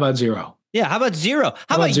 How about 0? Yeah, how about 0?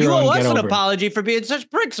 How about you owe us an apology for being such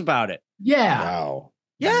pricks about it? Yeah. Wow.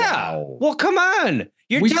 Yeah. Wow. Well, come on.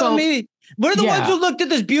 You're telling me we're the ones who looked at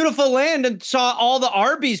this beautiful land and saw all the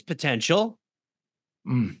Arby's potential.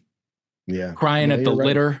 Mm. Yeah. Crying at the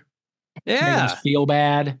litter. Yeah. Making us feel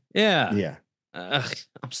bad. Yeah. Yeah.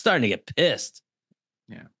 I'm starting to get pissed.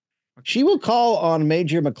 Yeah. She will call on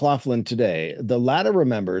Major McLaughlin today. The latter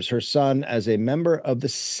remembers her son as a member of the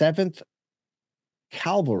 7th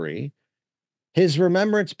Cavalry, his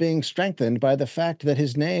remembrance being strengthened by the fact that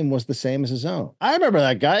his name was the same as his own. I remember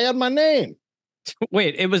that guy had my name.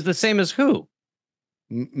 Wait, it was the same as who?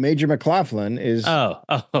 Major McLaughlin is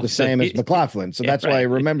the same as McLaughlin. So that's why he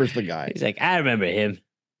remembers the guy. He's like, I remember him.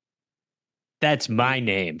 That's my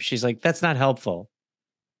name. She's like, that's not helpful.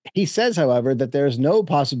 He says, however, that there's no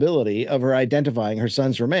possibility of her identifying her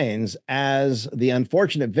son's remains as the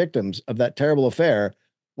unfortunate victims of that terrible affair,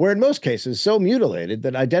 were in most cases so mutilated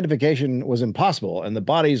that identification was impossible and the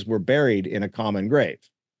bodies were buried in a common grave.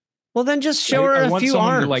 Well, then just show her a few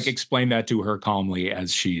arms. To like explain that to her calmly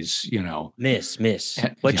as she's, Miss,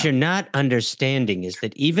 what you're not understanding is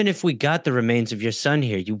that even if we got the remains of your son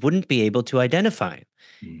here, you wouldn't be able to identify him.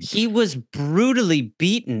 He was brutally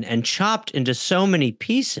beaten and chopped into so many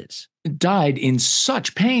pieces. Died in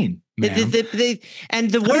such pain. And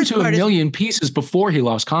the worst part is, 1 million pieces before he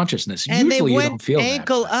lost consciousness. And usually they went you don't feel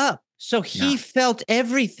ankle that. up, so he felt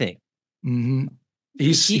everything. Mm-hmm.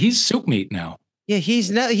 He's soup meat now. Yeah, he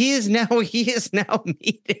is now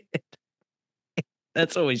meated.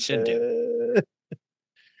 That's what we should do.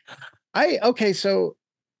 So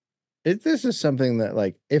this is something that,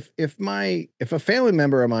 like, if a family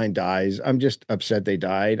member of mine dies, I'm just upset they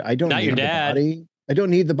died. I don't Not need your the dad. body. I don't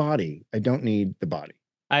need the body. I don't need the body.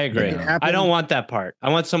 I agree. I don't want that part. I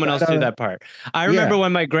want someone else to do that part. I remember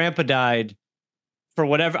when my grandpa died, for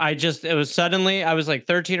whatever, I was like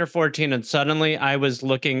 13 or 14, and suddenly I was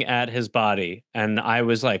looking at his body and I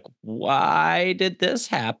was like, why did this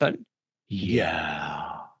happen?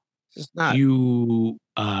 Yeah. It's not.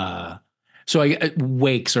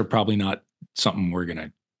 Wakes are probably not something we're going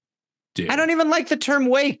to do. I don't even like the term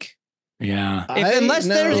wake. Yeah.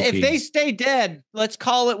 If they stay dead, let's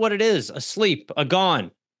call it what it is: asleep, a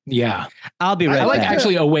gone. Yeah. I'll be right back. I like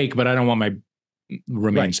actually awake, but I don't want my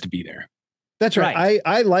remains to be there. That's right.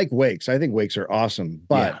 I like wakes. I think wakes are awesome.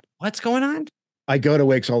 But what's going on? I go to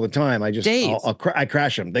wakes all the time. I just I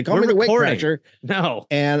crash them. They call me the wake crasher. No,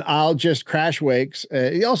 and I'll just crash wakes.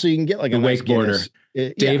 Also, you can get like a nice wakeboarder.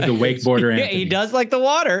 Dave, the wakeboarder. Yeah, he does like the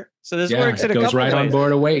water, so this works. It goes right on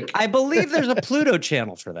board a wake. I believe there's a Pluto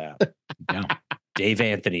channel for that. Yeah. Dave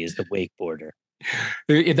Anthony is the wakeboarder.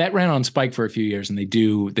 That ran on Spike for a few years, and they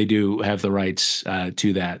do have the rights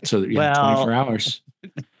to that. So 24 hours.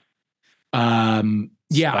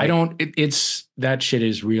 I don't. It's that shit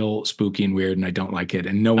is real spooky and weird, and I don't like it.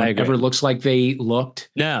 And no one ever looks like they looked.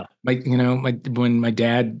 No, when my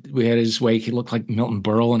dad, we had his wake, he looked like Milton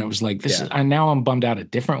Berle, and it was like this. And now I'm bummed out a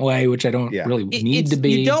different way, which I don't really need to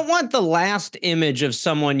be. You don't want the last image of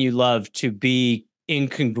someone you love to be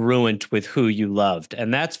incongruent with who you loved,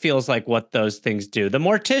 and that feels like what those things do. The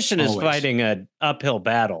mortician is fighting an uphill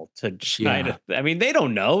battle to try to. I mean, they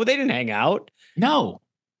don't know. They didn't hang out. No.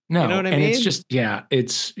 You know what I mean? It's just,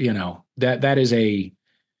 it's, that is a,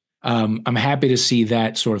 I'm happy to see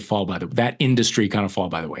that sort of that industry kind of fall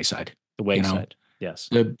by the wayside. The wake side. Yes.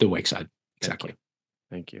 The wake side. Exactly.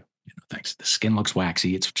 Thank you. Thanks. The skin looks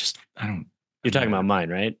waxy. It's just, You're talking about mine,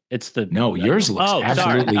 right? It's the. No, yours looks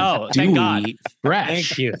absolutely thank God.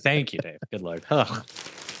 Fresh. Thank you, Dave. Good Lord.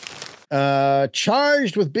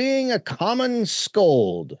 Charged with being a common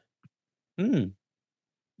scold. Do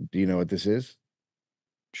you know what this is?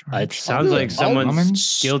 It sounds like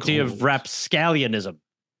someone's guilty of rapscallionism.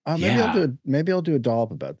 Maybe I'll do a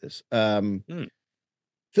dollop about this.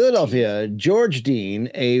 Philadelphia, George Dean,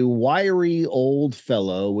 a wiry old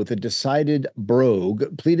fellow with a decided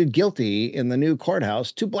brogue, pleaded guilty in the new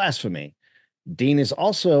courthouse to blasphemy. Dean is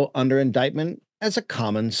also under indictment as a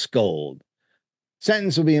common scold.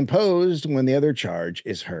 Sentence will be imposed when the other charge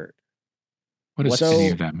is heard. What does any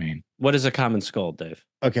of that mean? What is a common scold, Dave?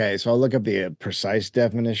 Okay, so I'll look up the precise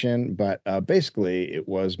definition, but basically it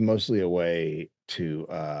was mostly a way to,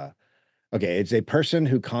 it's a person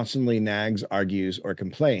who constantly nags, argues, or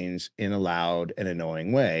complains in a loud and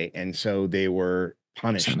annoying way. And so they were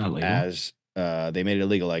punished as they made it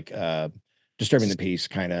illegal, like disturbing the peace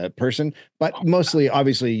kind of person. But mostly,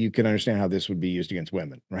 obviously, you can understand how this would be used against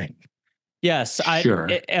women, right? Yes, Sure.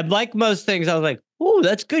 and like most things, I was like, "Oh,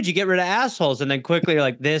 that's good. You get rid of assholes," and then quickly you're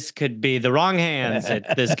like, "This could be the wrong hands.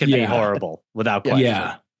 This could be horrible without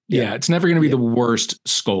question." Yeah. It's never going to be the worst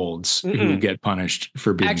scolds who get punished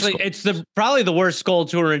for being. Actually, scolds. it's probably the worst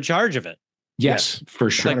scolds who are in charge of it. Yes, for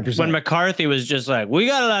sure. Like when McCarthy was just like, "We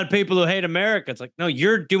got a lot of people who hate America." It's like, no,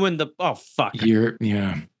 you're doing the fuck.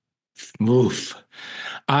 Oof.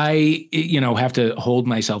 I, have to hold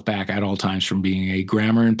myself back at all times from being a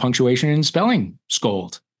grammar and punctuation and spelling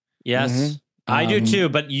scold. Yes, I do too.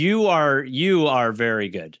 But you are very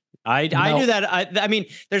good. I do that. I mean,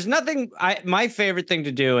 there's nothing. My favorite thing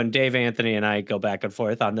to do, and Dave Anthony and I go back and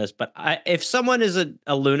forth on this. But if someone is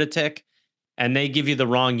a lunatic and they give you the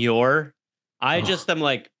wrong "your," I just am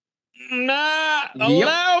like, nah.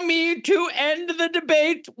 Allow me to end the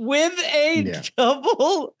debate with a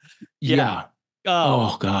double. Yeah.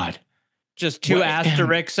 Oh God. Just two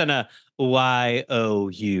asterisks and a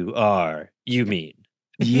YOUR. You mean?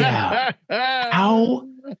 Yeah. How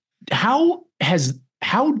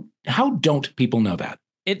don't people know that?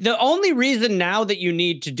 The only reason now that you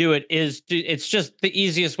need to do it is it's just the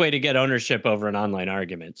easiest way to get ownership over an online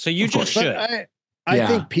argument. So you just should. I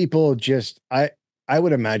think people just I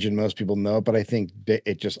would imagine most people know, but I think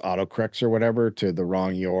it just autocorrects or whatever to the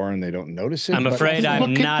wrong "your" and they don't notice it. I'm afraid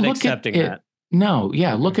I'm not accepting that. No,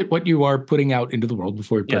 look at what you are putting out into the world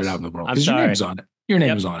before you put it out in the world. Because your name's on it. Your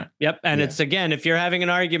name is on it. Yep. And it's, again, if you're having an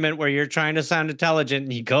argument where you're trying to sound intelligent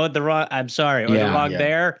and you go at the wrong, I'm sorry, or the wrong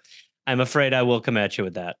there, I'm afraid I will come at you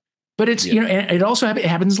with that. But it's, and it also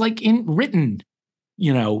happens like in written,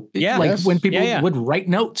 like when people would write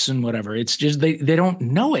notes and whatever. It's just they don't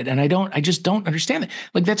know it. And I just don't understand it.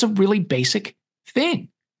 Like that's a really basic thing.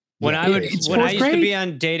 When I used to be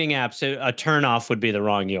on dating apps, a turnoff would be the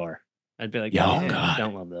wrong "your." I'd be like, God, I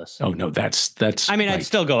don't love this. Oh no, that's. I mean, I'd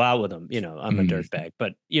still go out with them. I'm a dirtbag,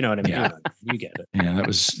 but you know what I mean. Yeah. You get it.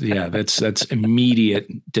 Yeah, that's immediate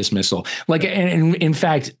dismissal. Like, and in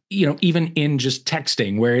fact, even in just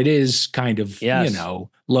texting, where it is kind of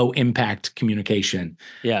low impact communication.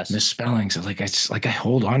 Yes, misspellings. I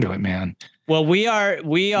hold on to it, man. Well, we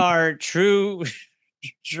are true.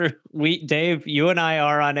 Dave, you and I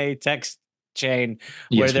are on a text chain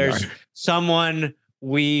where there's someone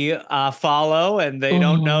we follow and they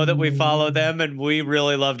don't know that we follow them, and we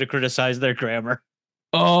really love to criticize their grammar.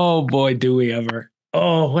 Oh boy, do we ever.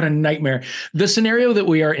 Oh, what a nightmare. The scenario that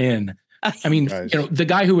we are in. I mean, the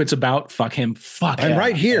guy who it's about, fuck him. I'm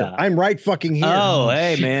right here. Yeah. I'm right fucking here. Oh,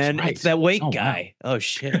 hey, shit, man. Right. It's that weight guy. Wow. Oh,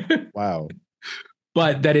 shit. Wow.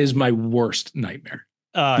 But that is my worst nightmare.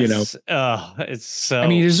 It's so. I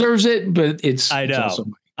mean, he deserves it, but it's. I know. It's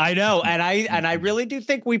also I know, and I really do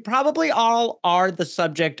think we probably all are the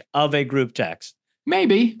subject of a group text.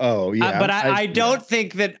 Maybe. Oh yeah, but I don't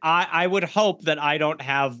think that I would hope that I don't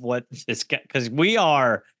have what this guy, because we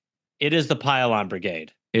are. It is the pile-on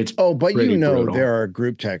brigade. It's but brutal. There are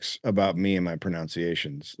group texts about me and my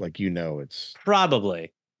pronunciations. Like it's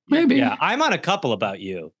probably maybe. Yeah, I'm on a couple about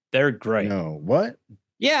you. They're great. No, what?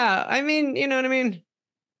 Yeah, I mean, you know what I mean.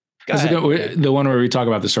 The one where we talk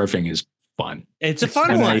about the surfing is fun. It's a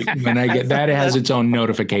fun one. When I get that, it has its own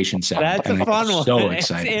notification sound. That's a fun one. So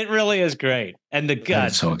excited. It really is great. And the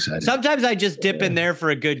gut. So excited. Sometimes I just dip in there for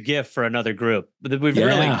a good GIF for another group. We've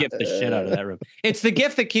really gifted the shit out of that room. It's the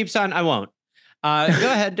GIF that keeps on. I won't. Go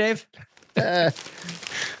ahead, Dave.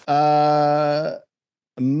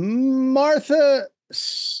 Martha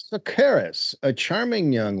Sakaris, a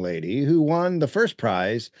charming young lady who won the first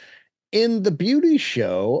prize in the beauty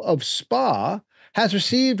show of Spa, has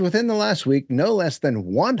received within the last week no less than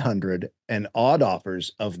 100 and odd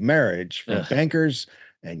offers of marriage from bankers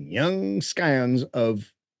and young scions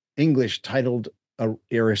of English titled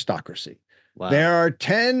aristocracy. Wow. There are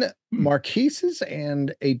 10 marquises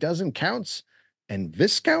and a dozen counts and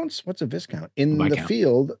viscounts. What's a viscount? In the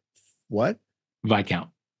field. What? Viscount.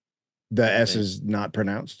 The S is not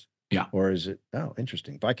pronounced? Yeah. Or is it? Oh,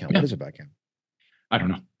 interesting. Viscount. Yeah. What is a viscount? I don't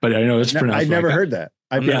know, but I know it's pronounced. I've never heard that.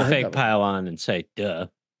 I'm going to fake pile on and say, duh.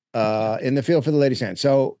 In the field for the ladies' hand.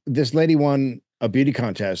 So this lady won a beauty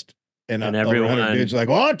contest, and everyone dudes like,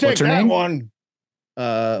 "Oh, I'll take that name? One."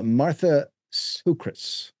 Martha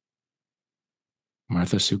Sucrets.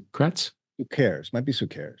 Martha Sucrets? Who cares? Might be Sue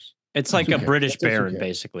cares. It's like a British baron,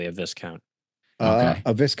 basically, a viscount.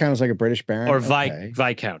 A viscount is like a British baron, or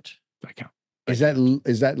viscount. Viscount.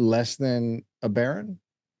 Is that less than a baron?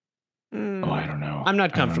 Oh, I don't know. I'm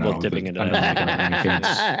not comfortable dipping into that.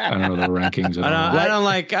 I don't know the rankings at all. I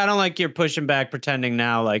don't like you're pushing back, pretending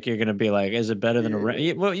now like you're gonna be like, is it better than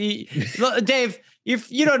a well, Dave,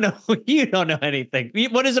 you don't know you don't know anything.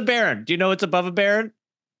 What is a baron? Do you know what's above a baron?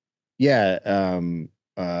 Yeah,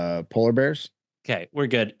 polar bears. Okay, we're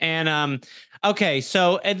good. And okay,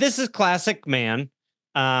 so this is classic man.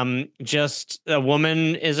 Just a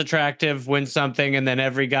woman is attractive, wins something, and then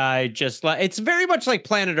every guy just like it's very much like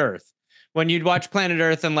Planet Earth. When you'd watch Planet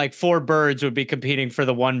Earth and like 4 birds would be competing for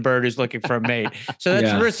the one bird who's looking for a mate. So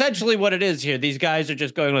that's essentially what it is here. These guys are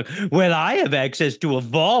just going like, well, I have access to a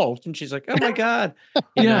vault. And she's like, oh my God.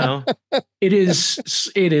 You know? It is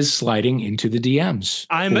sliding into the DMs.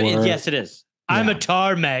 Yes, it is. Yeah. I'm a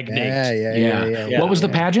tar magnate. Yeah. What was the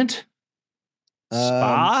pageant?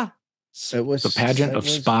 Spa? It was the pageant of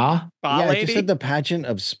Spa. I just said the pageant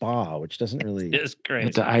of Spa, which doesn't really. It's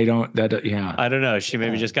crazy. I don't know. She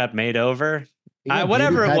maybe just got made over.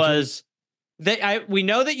 Whatever it was. We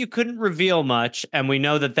know that you couldn't reveal much, and we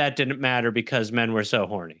know that didn't matter because men were so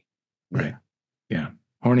horny. Right. Yeah.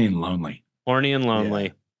 Horny and lonely.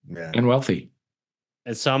 Yeah. And wealthy.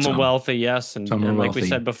 And some are wealthy, yes, and like wealthy. we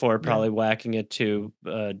said before, probably whacking it to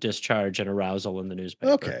discharge and arousal in the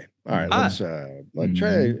newspaper. Okay, all right. Let's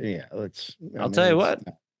try. Yeah, let's. I'll tell you what,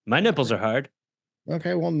 my nipples are hard.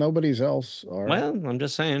 Okay, well, nobody's else are. Well, I'm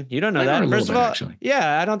just saying, you don't know that. First of all, actually.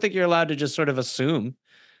 Yeah, I don't think you're allowed to just sort of assume.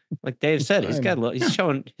 Like Dave said, he's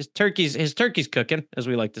showing his turkey's cooking, as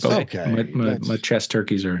we like to say. Okay, my chest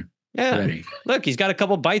turkeys are ready. Look, he's got a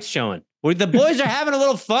couple bites showing. The boys are having a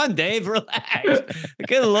little fun, Dave. Relax.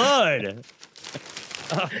 Good Lord.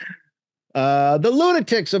 The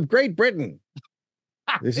Lunatics of Great Britain.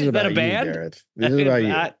 This is about you, Garrett. This is about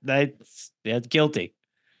you. That's guilty.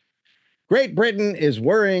 Great Britain is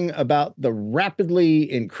worrying about the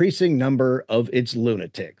rapidly increasing number of its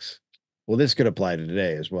lunatics. Well, this could apply to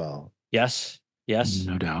today as well. Yes.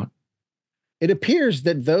 No doubt. It appears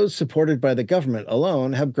that those supported by the government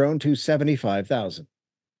alone have grown to 75,000.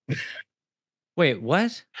 Wait,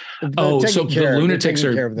 what? So the lunatics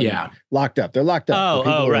are locked up. They're locked up.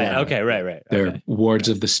 Right. Okay, right. They're wards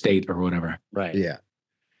of the state or whatever. Right. Yeah.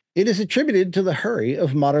 It is attributed to the hurry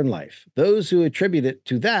of modern life. Those who attribute it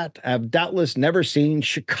to that have doubtless never seen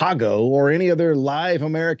Chicago or any other live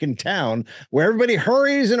American town where everybody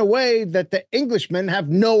hurries in a way that the Englishmen have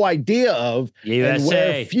no idea of, and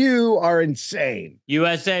where few are insane.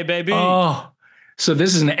 USA, baby. Oh, so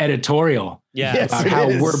this is an editorial about how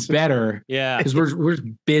we're better. Yeah. Because we're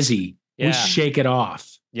busy. Yeah. We shake it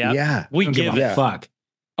off. Yeah. We don't give a fuck.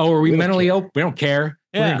 Oh, are we mentally ill? We don't care.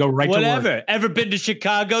 We're going to go right to work. Ever been to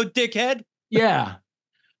Chicago, dickhead? Yeah.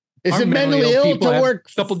 Is it mentally ill to work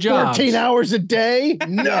a couple jobs 14 hours a day?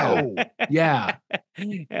 No. Yeah.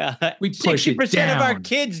 We push it 60% of our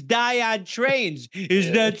kids die on trains.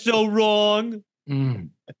 Is that so wrong?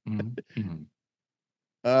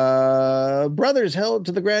 Brothers held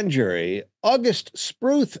to the grand jury. August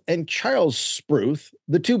Spruth and Charles Spruth,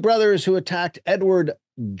 the two brothers who attacked Edward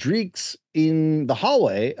Dreeks in the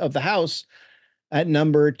hallway of the house at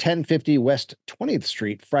number 1050 West 20th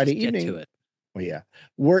Street Friday evening.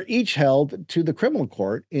 Were each held to the criminal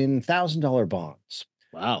court in $1,000 bonds.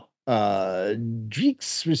 Wow.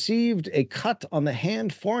 Dreeks received a cut on the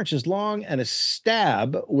hand 4 inches long and a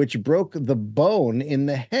stab which broke the bone in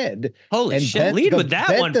the head. Holy shit. Lead with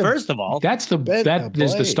that one, first of all. That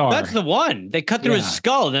is the star. That's the one. They cut through his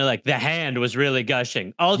skull and they're like, the hand was really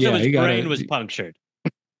gushing. Also, his brain was punctured.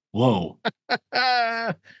 Whoa.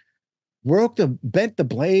 Bent the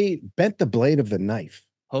blade of the knife.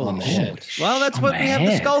 Holy shit. Well, that's what we have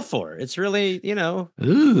the skull for. It's really,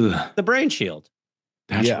 the brain shield.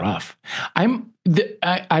 That's rough.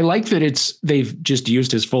 I like that they've just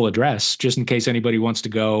used his full address just in case anybody wants to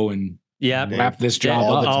go and wrap this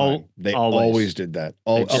job up. They always did that.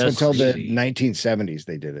 Up until the 1970s,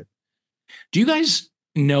 they did it. Do you guys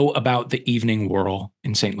know about the Evening Whirl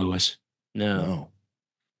in St. Louis? No.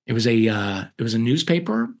 It was a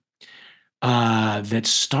newspaper that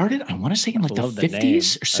started, I want to say in like the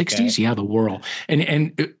 50s or 60s. Okay. Yeah, the Whirl.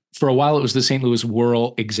 And for a while it was the St. Louis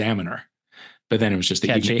Whirl Examiner. But then it was just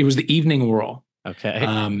it was the Evening Whirl.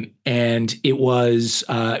 Okay. And it was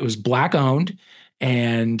black owned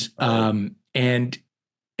and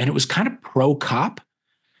it was kind of pro cop.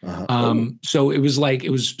 So it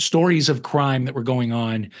was stories of crime that were going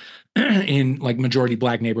on in like majority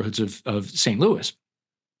black neighborhoods of St. Louis.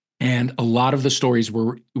 And a lot of the stories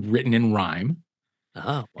were written in rhyme. Oh,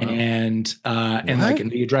 wow. And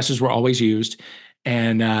the addresses were always used.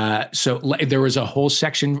 And there was a whole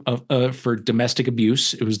section of for domestic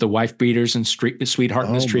abuse. It was the wife beaters and sweetheart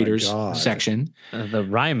mistreaters section. The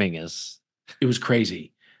rhyming is. It was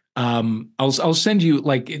crazy. I'll send you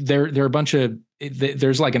there are a bunch of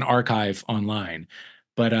there's like an archive online,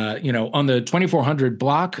 but on the 2400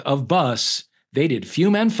 block of bus they did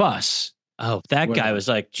fume and fuss. Oh, that guy was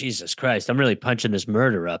like, Jesus Christ, I'm really punching this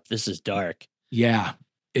murder up. This is dark. Yeah.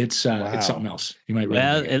 It's something else. You might.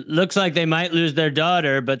 Well, it looks like they might lose their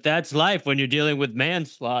daughter, but that's life when you're dealing with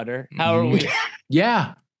manslaughter. How are we?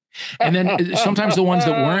 Yeah. And then sometimes the ones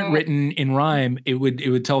that weren't written in rhyme, it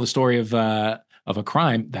would tell the story of a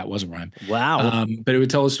crime that was a rhyme. Wow. But it would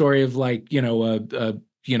tell a story of a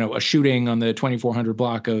shooting on the 2400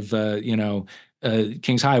 block of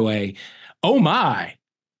Kings Highway. Oh my.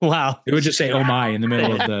 Wow. It would just say "oh my" in the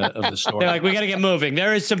middle of the story. They're like, we got to get moving.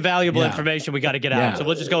 There is some valuable information we got to get out. So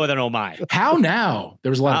we'll just go with an "oh my." How now? There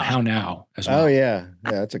was a lot of how now as well. Oh yeah.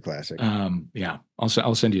 Yeah, that's a classic. Yeah.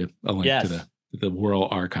 I'll send you a link to the World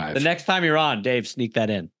Archive. The next time you're on, Dave, sneak that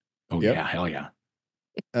in. Oh yeah, hell yeah.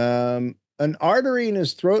 An artery in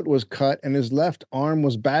his throat was cut and his left arm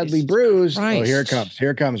was badly bruised. Christ. Oh, here it comes. Here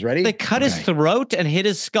it comes. Ready? They cut his throat and hit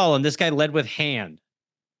his skull, and this guy led with hand.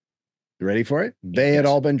 You ready for it? They had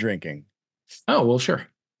all been drinking. Oh, well, sure.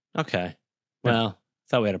 Okay. Well,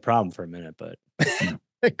 thought we had a problem for a minute, but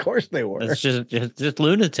of course they were. It's just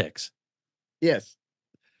lunatics. Yes.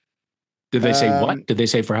 Did they say what? Did they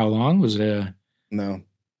say for how long? Was it no?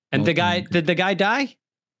 And did the guy die?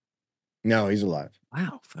 No, he's alive.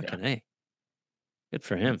 Wow, fucking A. Good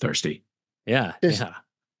for him. Thirsty. Yeah. Yeah,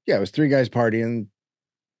 it was three guys partying.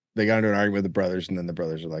 They got into an argument with the brothers, and then the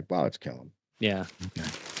brothers are like, wow, let's kill him. Yeah. Okay.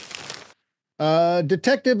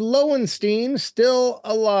 Detective Lowenstein still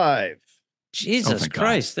alive. Jesus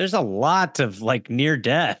Christ. There's a lot of near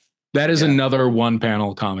death. That is another one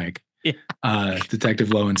panel comic. Yeah.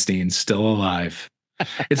 Detective Lowenstein still alive.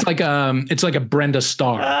 It's like a Brenda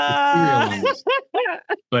Starr,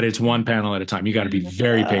 but it's one panel at a time. You got to be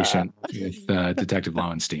very patient with Detective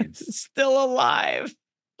Lowenstein. Still alive.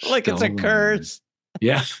 It's a curse.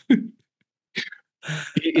 Yeah.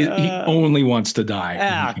 He only wants to die.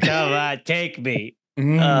 Oh, come on, take me.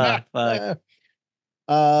 Fuck.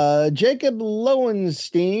 Jacob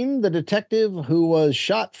Lowenstein, the detective who was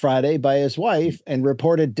shot Friday by his wife and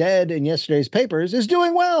reported dead in yesterday's papers, is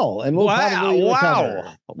doing well and will probably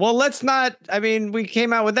recover. Well, let's not. I mean, we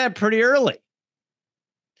came out with that pretty early.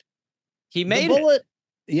 He made it.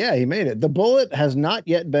 Yeah, he made it. The bullet has not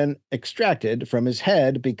yet been extracted from his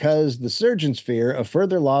head because the surgeon's fear of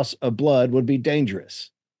further loss of blood would be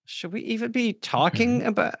dangerous. Should we even be talking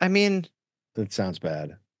about? I mean, that sounds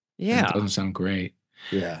bad. Yeah, it doesn't sound great.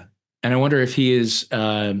 Yeah, and I wonder if he is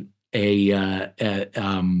an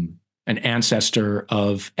ancestor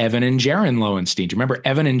of Evan and Jaron Lowenstein. Do you remember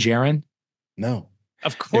Evan and Jaron? No.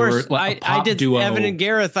 Of course, I did duo. Evan and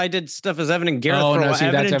Gareth. I did stuff as Evan and Gareth. Oh, no, see,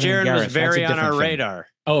 Evan and Jaron was very on our radar.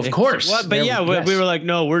 Oh, of course. But we were like,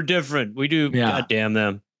 no, we're different. We do. Yeah. God damn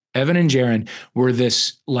them. Evan and Jaron were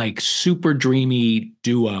this super dreamy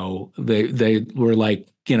duo. They were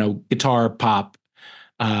guitar pop,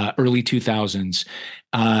 early 2000s.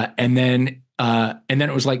 And then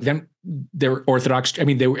it was then they were Orthodox. I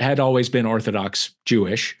mean, they had always been Orthodox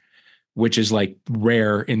Jewish, which is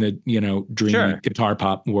rare in the, dreamy guitar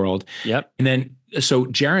pop world. Yep. And then, so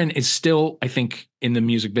Jaron is still, I think, in the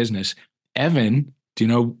music business. Evan, do you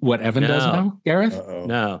know what Evan does now, Gareth?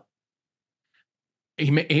 No.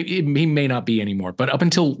 He may not be anymore, but up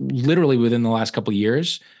until literally within the last couple of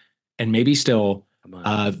years, and maybe still,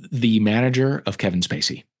 the manager of Kevin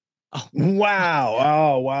Spacey. Oh, wow.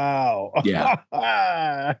 Oh, wow.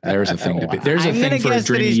 Yeah. There's a thing to be. There's a thing for a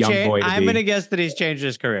dreamy young boy to be. I'm going to guess that he's changed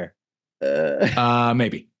his career.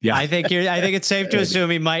 Maybe. Yeah. I think it's safe to assume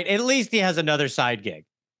he might. At least he has another side gig.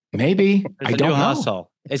 Maybe. I don't know. Hustle.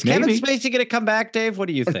 Is Kevin Spacey going to come back, Dave? What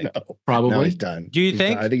do you think? No. Probably. No, he's done. Do you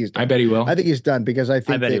think? I think he's done. I bet he will. I think he's done because I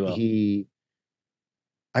think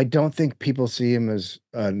I don't think people see him as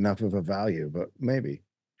enough of a value, but maybe.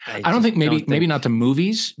 I don't think maybe not to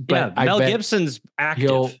movies, but Mel Gibson's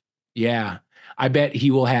active. I bet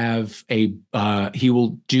he will have he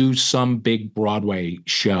will do some big Broadway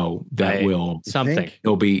show that will something.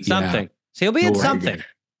 He'll be something. So he'll be in something.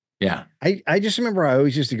 Yeah. I just remember I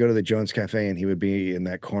always used to go to the Jones Cafe and he would be in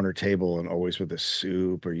that corner table and always with a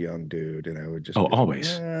super young dude. And I would just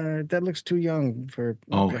always. That looks too young for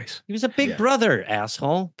always. He was a big brother,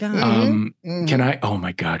 asshole. God. Can I? Oh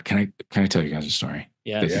my God! Can I tell you guys a story?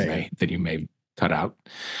 Yeah. That you may cut out.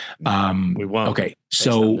 We won't. Okay.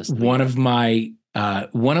 So one of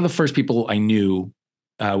the first people I knew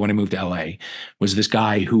when I moved to LA was this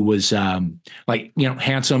guy who was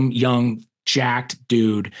handsome, young, jacked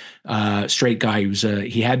dude, straight guy.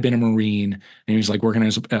 He had been a Marine and he was like working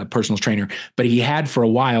as a personal trainer, but he had for a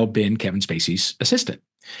while been Kevin Spacey's assistant.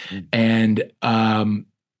 And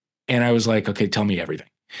I was like, okay, tell me everything.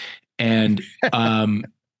 And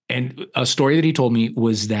a story that he told me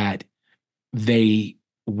was that they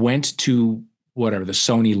went to the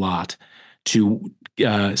Sony lot to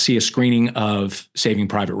see a screening of Saving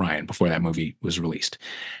Private Ryan before that movie was released.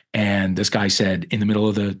 And this guy said in the middle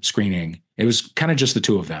of the screening, it was kind of just the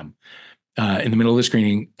two of them. In the middle of the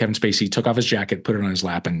screening, Kevin Spacey took off his jacket, put it on his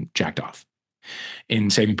lap, and jacked off in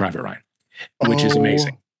Saving Private Ryan, which is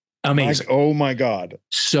amazing. Amazing. Oh my God.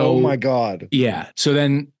 So, oh my God. Yeah. So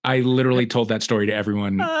then I literally told that story to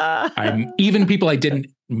everyone. Even people I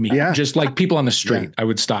didn't meet, just like people on the street, I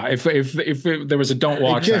would stop. If there was a don't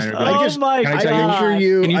walk sign, I picture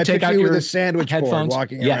you with a sandwich headphones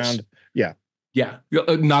walking around. Yeah. Yeah.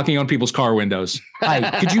 Knocking on people's car windows.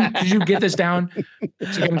 Hi, could you get this down?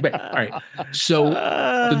 All right. So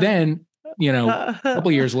then, a couple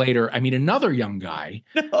of years later, I meet another young guy,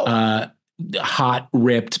 hot,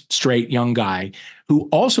 ripped, straight young guy who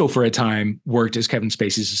also for a time worked as Kevin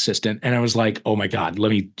Spacey's assistant. And I was like, oh my God,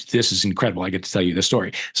 this is incredible. I get to tell you the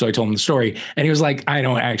story. So I told him the story and he was like, I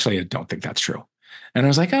don't think that's true. And I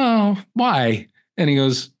was like, oh, why? And he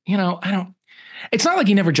goes, it's not like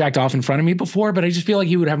he never jacked off in front of me before, but I just feel like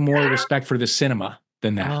he would have more respect for the cinema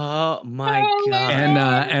than that. Oh my God. And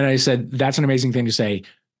I said, that's an amazing thing to say.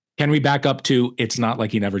 Can we back up to, it's not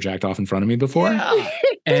like he never jacked off in front of me before? Yeah.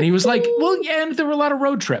 And he was like, well, yeah, and there were a lot of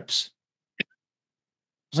road trips. I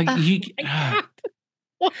was like,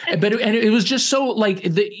 but it was just so like,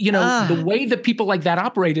 the way that people like that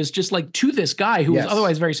operate is just like to this guy who was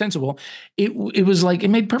otherwise very sensible. It was like, it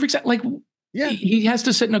made perfect sense. Like, he has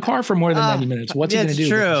to sit in a car for more than 90 minutes. What's he going to do? It's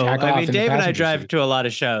true. I mean, Dave and I drive to a lot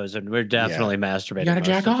of shows, and we're definitely masturbating. You got to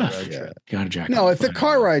jack off. You got to jack off. No, if the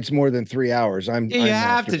car ride's more than 3 hours, I'm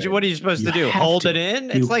have to. What are you supposed to do? Hold it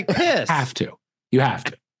in? It's like piss. You have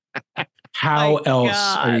to. How else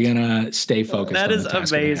are you going to stay focused? That is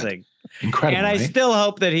amazing. Incredible. And I still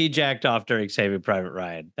hope that he jacked off during Saving Private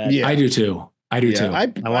Ryan. I do too. I feel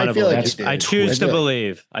like I choose to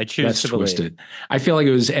believe. I choose to believe. Twisted. I feel like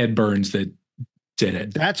it was Ed Burns that did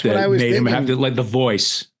it. That's what I was thinking. Made him have the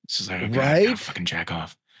voice. It's just like, right? Fucking jack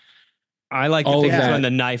off. I like to think when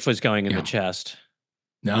the knife was going in the chest.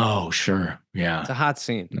 No, sure. Yeah. It's a hot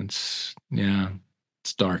scene. It's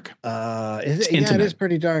dark. It is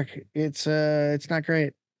pretty dark. It's not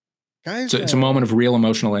great. Guys, it's a moment of real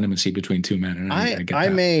emotional intimacy between two men. And I get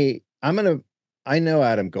that. I know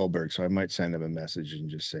Adam Goldberg, so I might send him a message and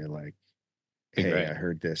just say like, hey, I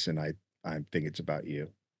heard this and I think it's about you.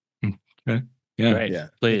 Okay. Yeah. Right. Yeah.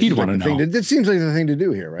 Please. He'd want to know. It seems like the thing to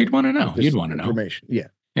do here, right? You'd want to know. You'd want to know. Information. Yeah.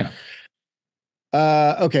 Yeah.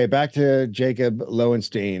 Okay, back to Jacob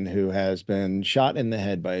Lowenstein, who has been shot in the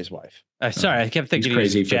head by his wife. Sorry, I kept thinking he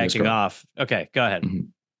was jacking off. Okay, go ahead. Mm-hmm.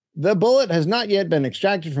 The bullet has not yet been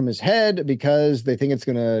extracted from his head because they think it's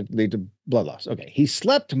going to lead to blood loss. Okay, he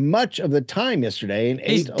slept much of the time yesterday and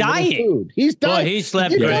ate a little food. He's dying. Boy, he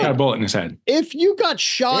slept. He's got a bullet in his head. If you got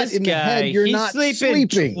shot in the head, you're not sleeping.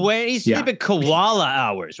 He's sleeping koala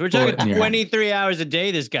hours. We're talking 23 hours a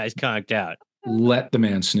day. This guy's conked out. Let the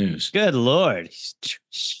man snooze. Good Lord, he's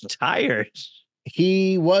tired.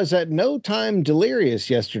 He was at no time delirious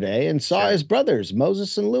yesterday and saw his brothers,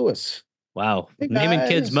 Moses and Lewis. Wow. Naming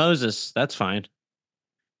kids Moses. That's fine.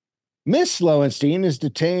 Miss Lowenstein is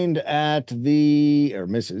detained at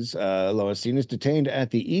Mrs. Lowenstein is detained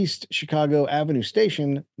at the East Chicago Avenue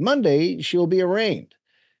station. Monday, she will be arraigned.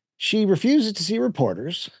 She refuses to see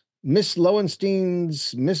reporters. Mrs.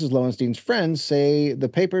 Lowenstein's friends say the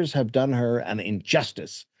papers have done her an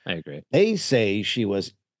injustice. I agree. They say she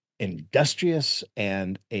was industrious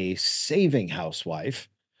and a saving housewife.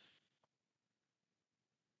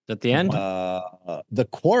 At the end, the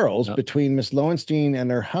quarrels between Miss Lowenstein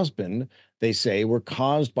and her husband, they say, were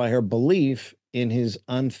caused by her belief in his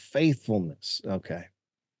unfaithfulness. Okay.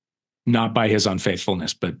 Not by his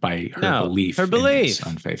unfaithfulness, but by her belief. Her belief. In his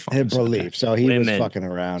unfaithfulness. Her belief. So he was fucking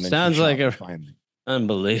around. Sounds like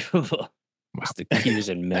unbelievable. Wow. Just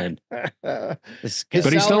accusing men. But he's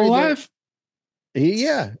still alive.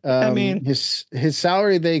 I mean, his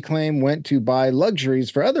salary, they claim, went to buy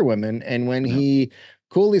luxuries for other women. And when he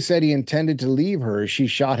coolly said he intended to leave her, she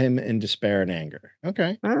shot him in despair and anger.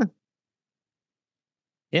 Okay.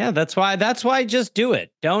 Yeah, that's why just do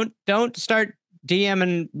it. Don't start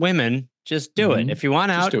DMing women. Just do it. If you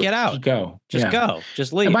want out, get out. Just go. Go.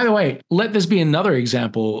 Just leave. And by the way, let this be another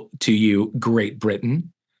example to you, Great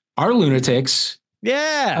Britain. Our lunatics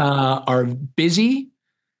Yeah. are busy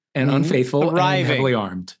and unfaithful and Thriving. heavily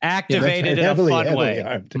armed. Activated in a fun way.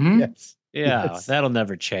 Armed. Mhm. Yes. Yeah, Yes. that'll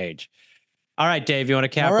never change. All right, Dave, you want to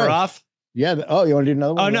cap All her right. off? Yeah. You want to do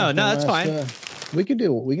another one? Oh, no, that's fine. We can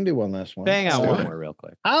do one last one. Bang out one more real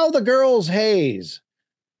quick. How the girls haze.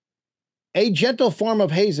 A gentle form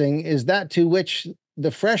of hazing is that to which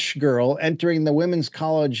the fresh girl entering the women's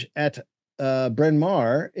college at Bryn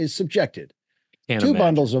Mawr is subjected. Can't Two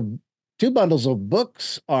imagine. bundles of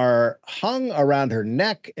books are hung around her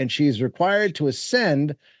neck, and she is required to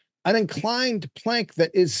ascend an inclined plank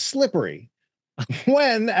that is slippery.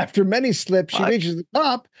 When, after many slips, she reaches the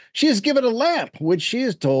top, she is given a lamp, which she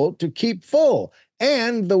is told to keep full,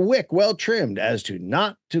 and the wick well trimmed, as to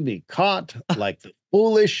not to be caught like the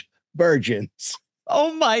foolish virgins.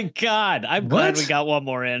 Oh my God. I'm glad we got one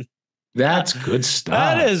more in. That's good stuff.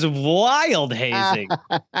 That is wild hazing.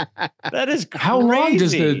 That is crazy. How long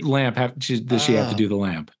does the lamp have? Does she have to do the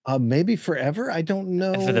lamp? Maybe forever. I don't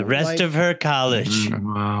know. For the rest of her college.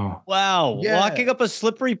 Wow. Wow. Yeah. Walking up a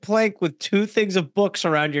slippery plank with two things of books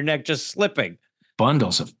around your neck, just slipping.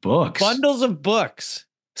 Bundles of books. Bundles of books.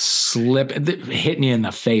 Hitting you in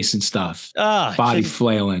the face and stuff. Body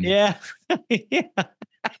flailing. Yeah. Yeah.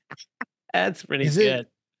 That's pretty good.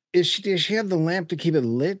 Does she have the lamp to keep it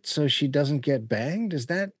lit so she doesn't get banged? Is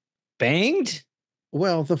that banged?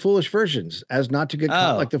 Well, the foolish virgins, as not to get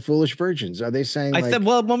caught like the foolish virgins. Are they saying?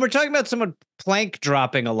 Well, when we're talking about someone plank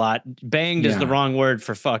dropping a lot, banged is the wrong word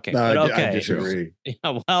for fucking. No, but okay. I disagree.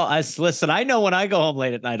 Yeah, well, listen. I know when I go home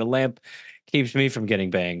late at night, a lamp keeps me from getting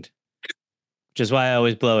banged, which is why I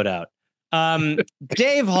always blow it out.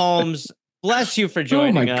 Dave Holmes. Bless you for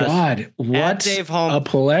joining us. Oh my God. What Dave Holmes, a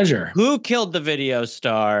pleasure. Who Killed the Video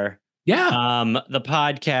Star? Yeah. The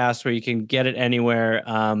podcast where you can get it anywhere.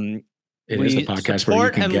 It is a podcast where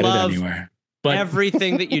you can get it anywhere. But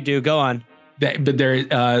everything that you do, go on. But their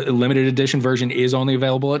limited edition version is only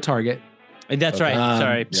available at Target. That's right.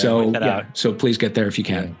 Sorry. So please get there if you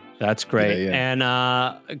can. That's great. And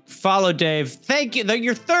follow Dave. Thank you.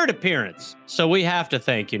 Your third appearance. So we have to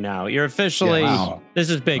thank you now. You're officially, this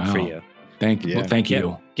is big for you. Thank you. Well, thank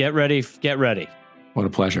you. Get ready. Get ready. What a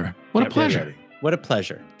pleasure. What a pleasure. What a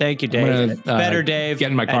pleasure. Thank you, Dave. Better, Dave. Get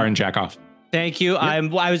in my car and jack off. Thank you.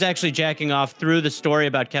 Yep. I was actually jacking off through the story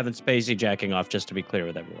about Kevin Spacey jacking off, just to be clear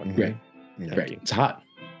with everyone. Great. Great. It's hot.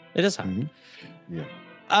 It is hot. Mm-hmm. Yeah.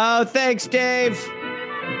 Oh, thanks, Dave.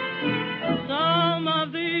 Some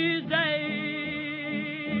of these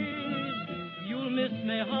days you'll miss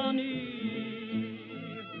me, honey.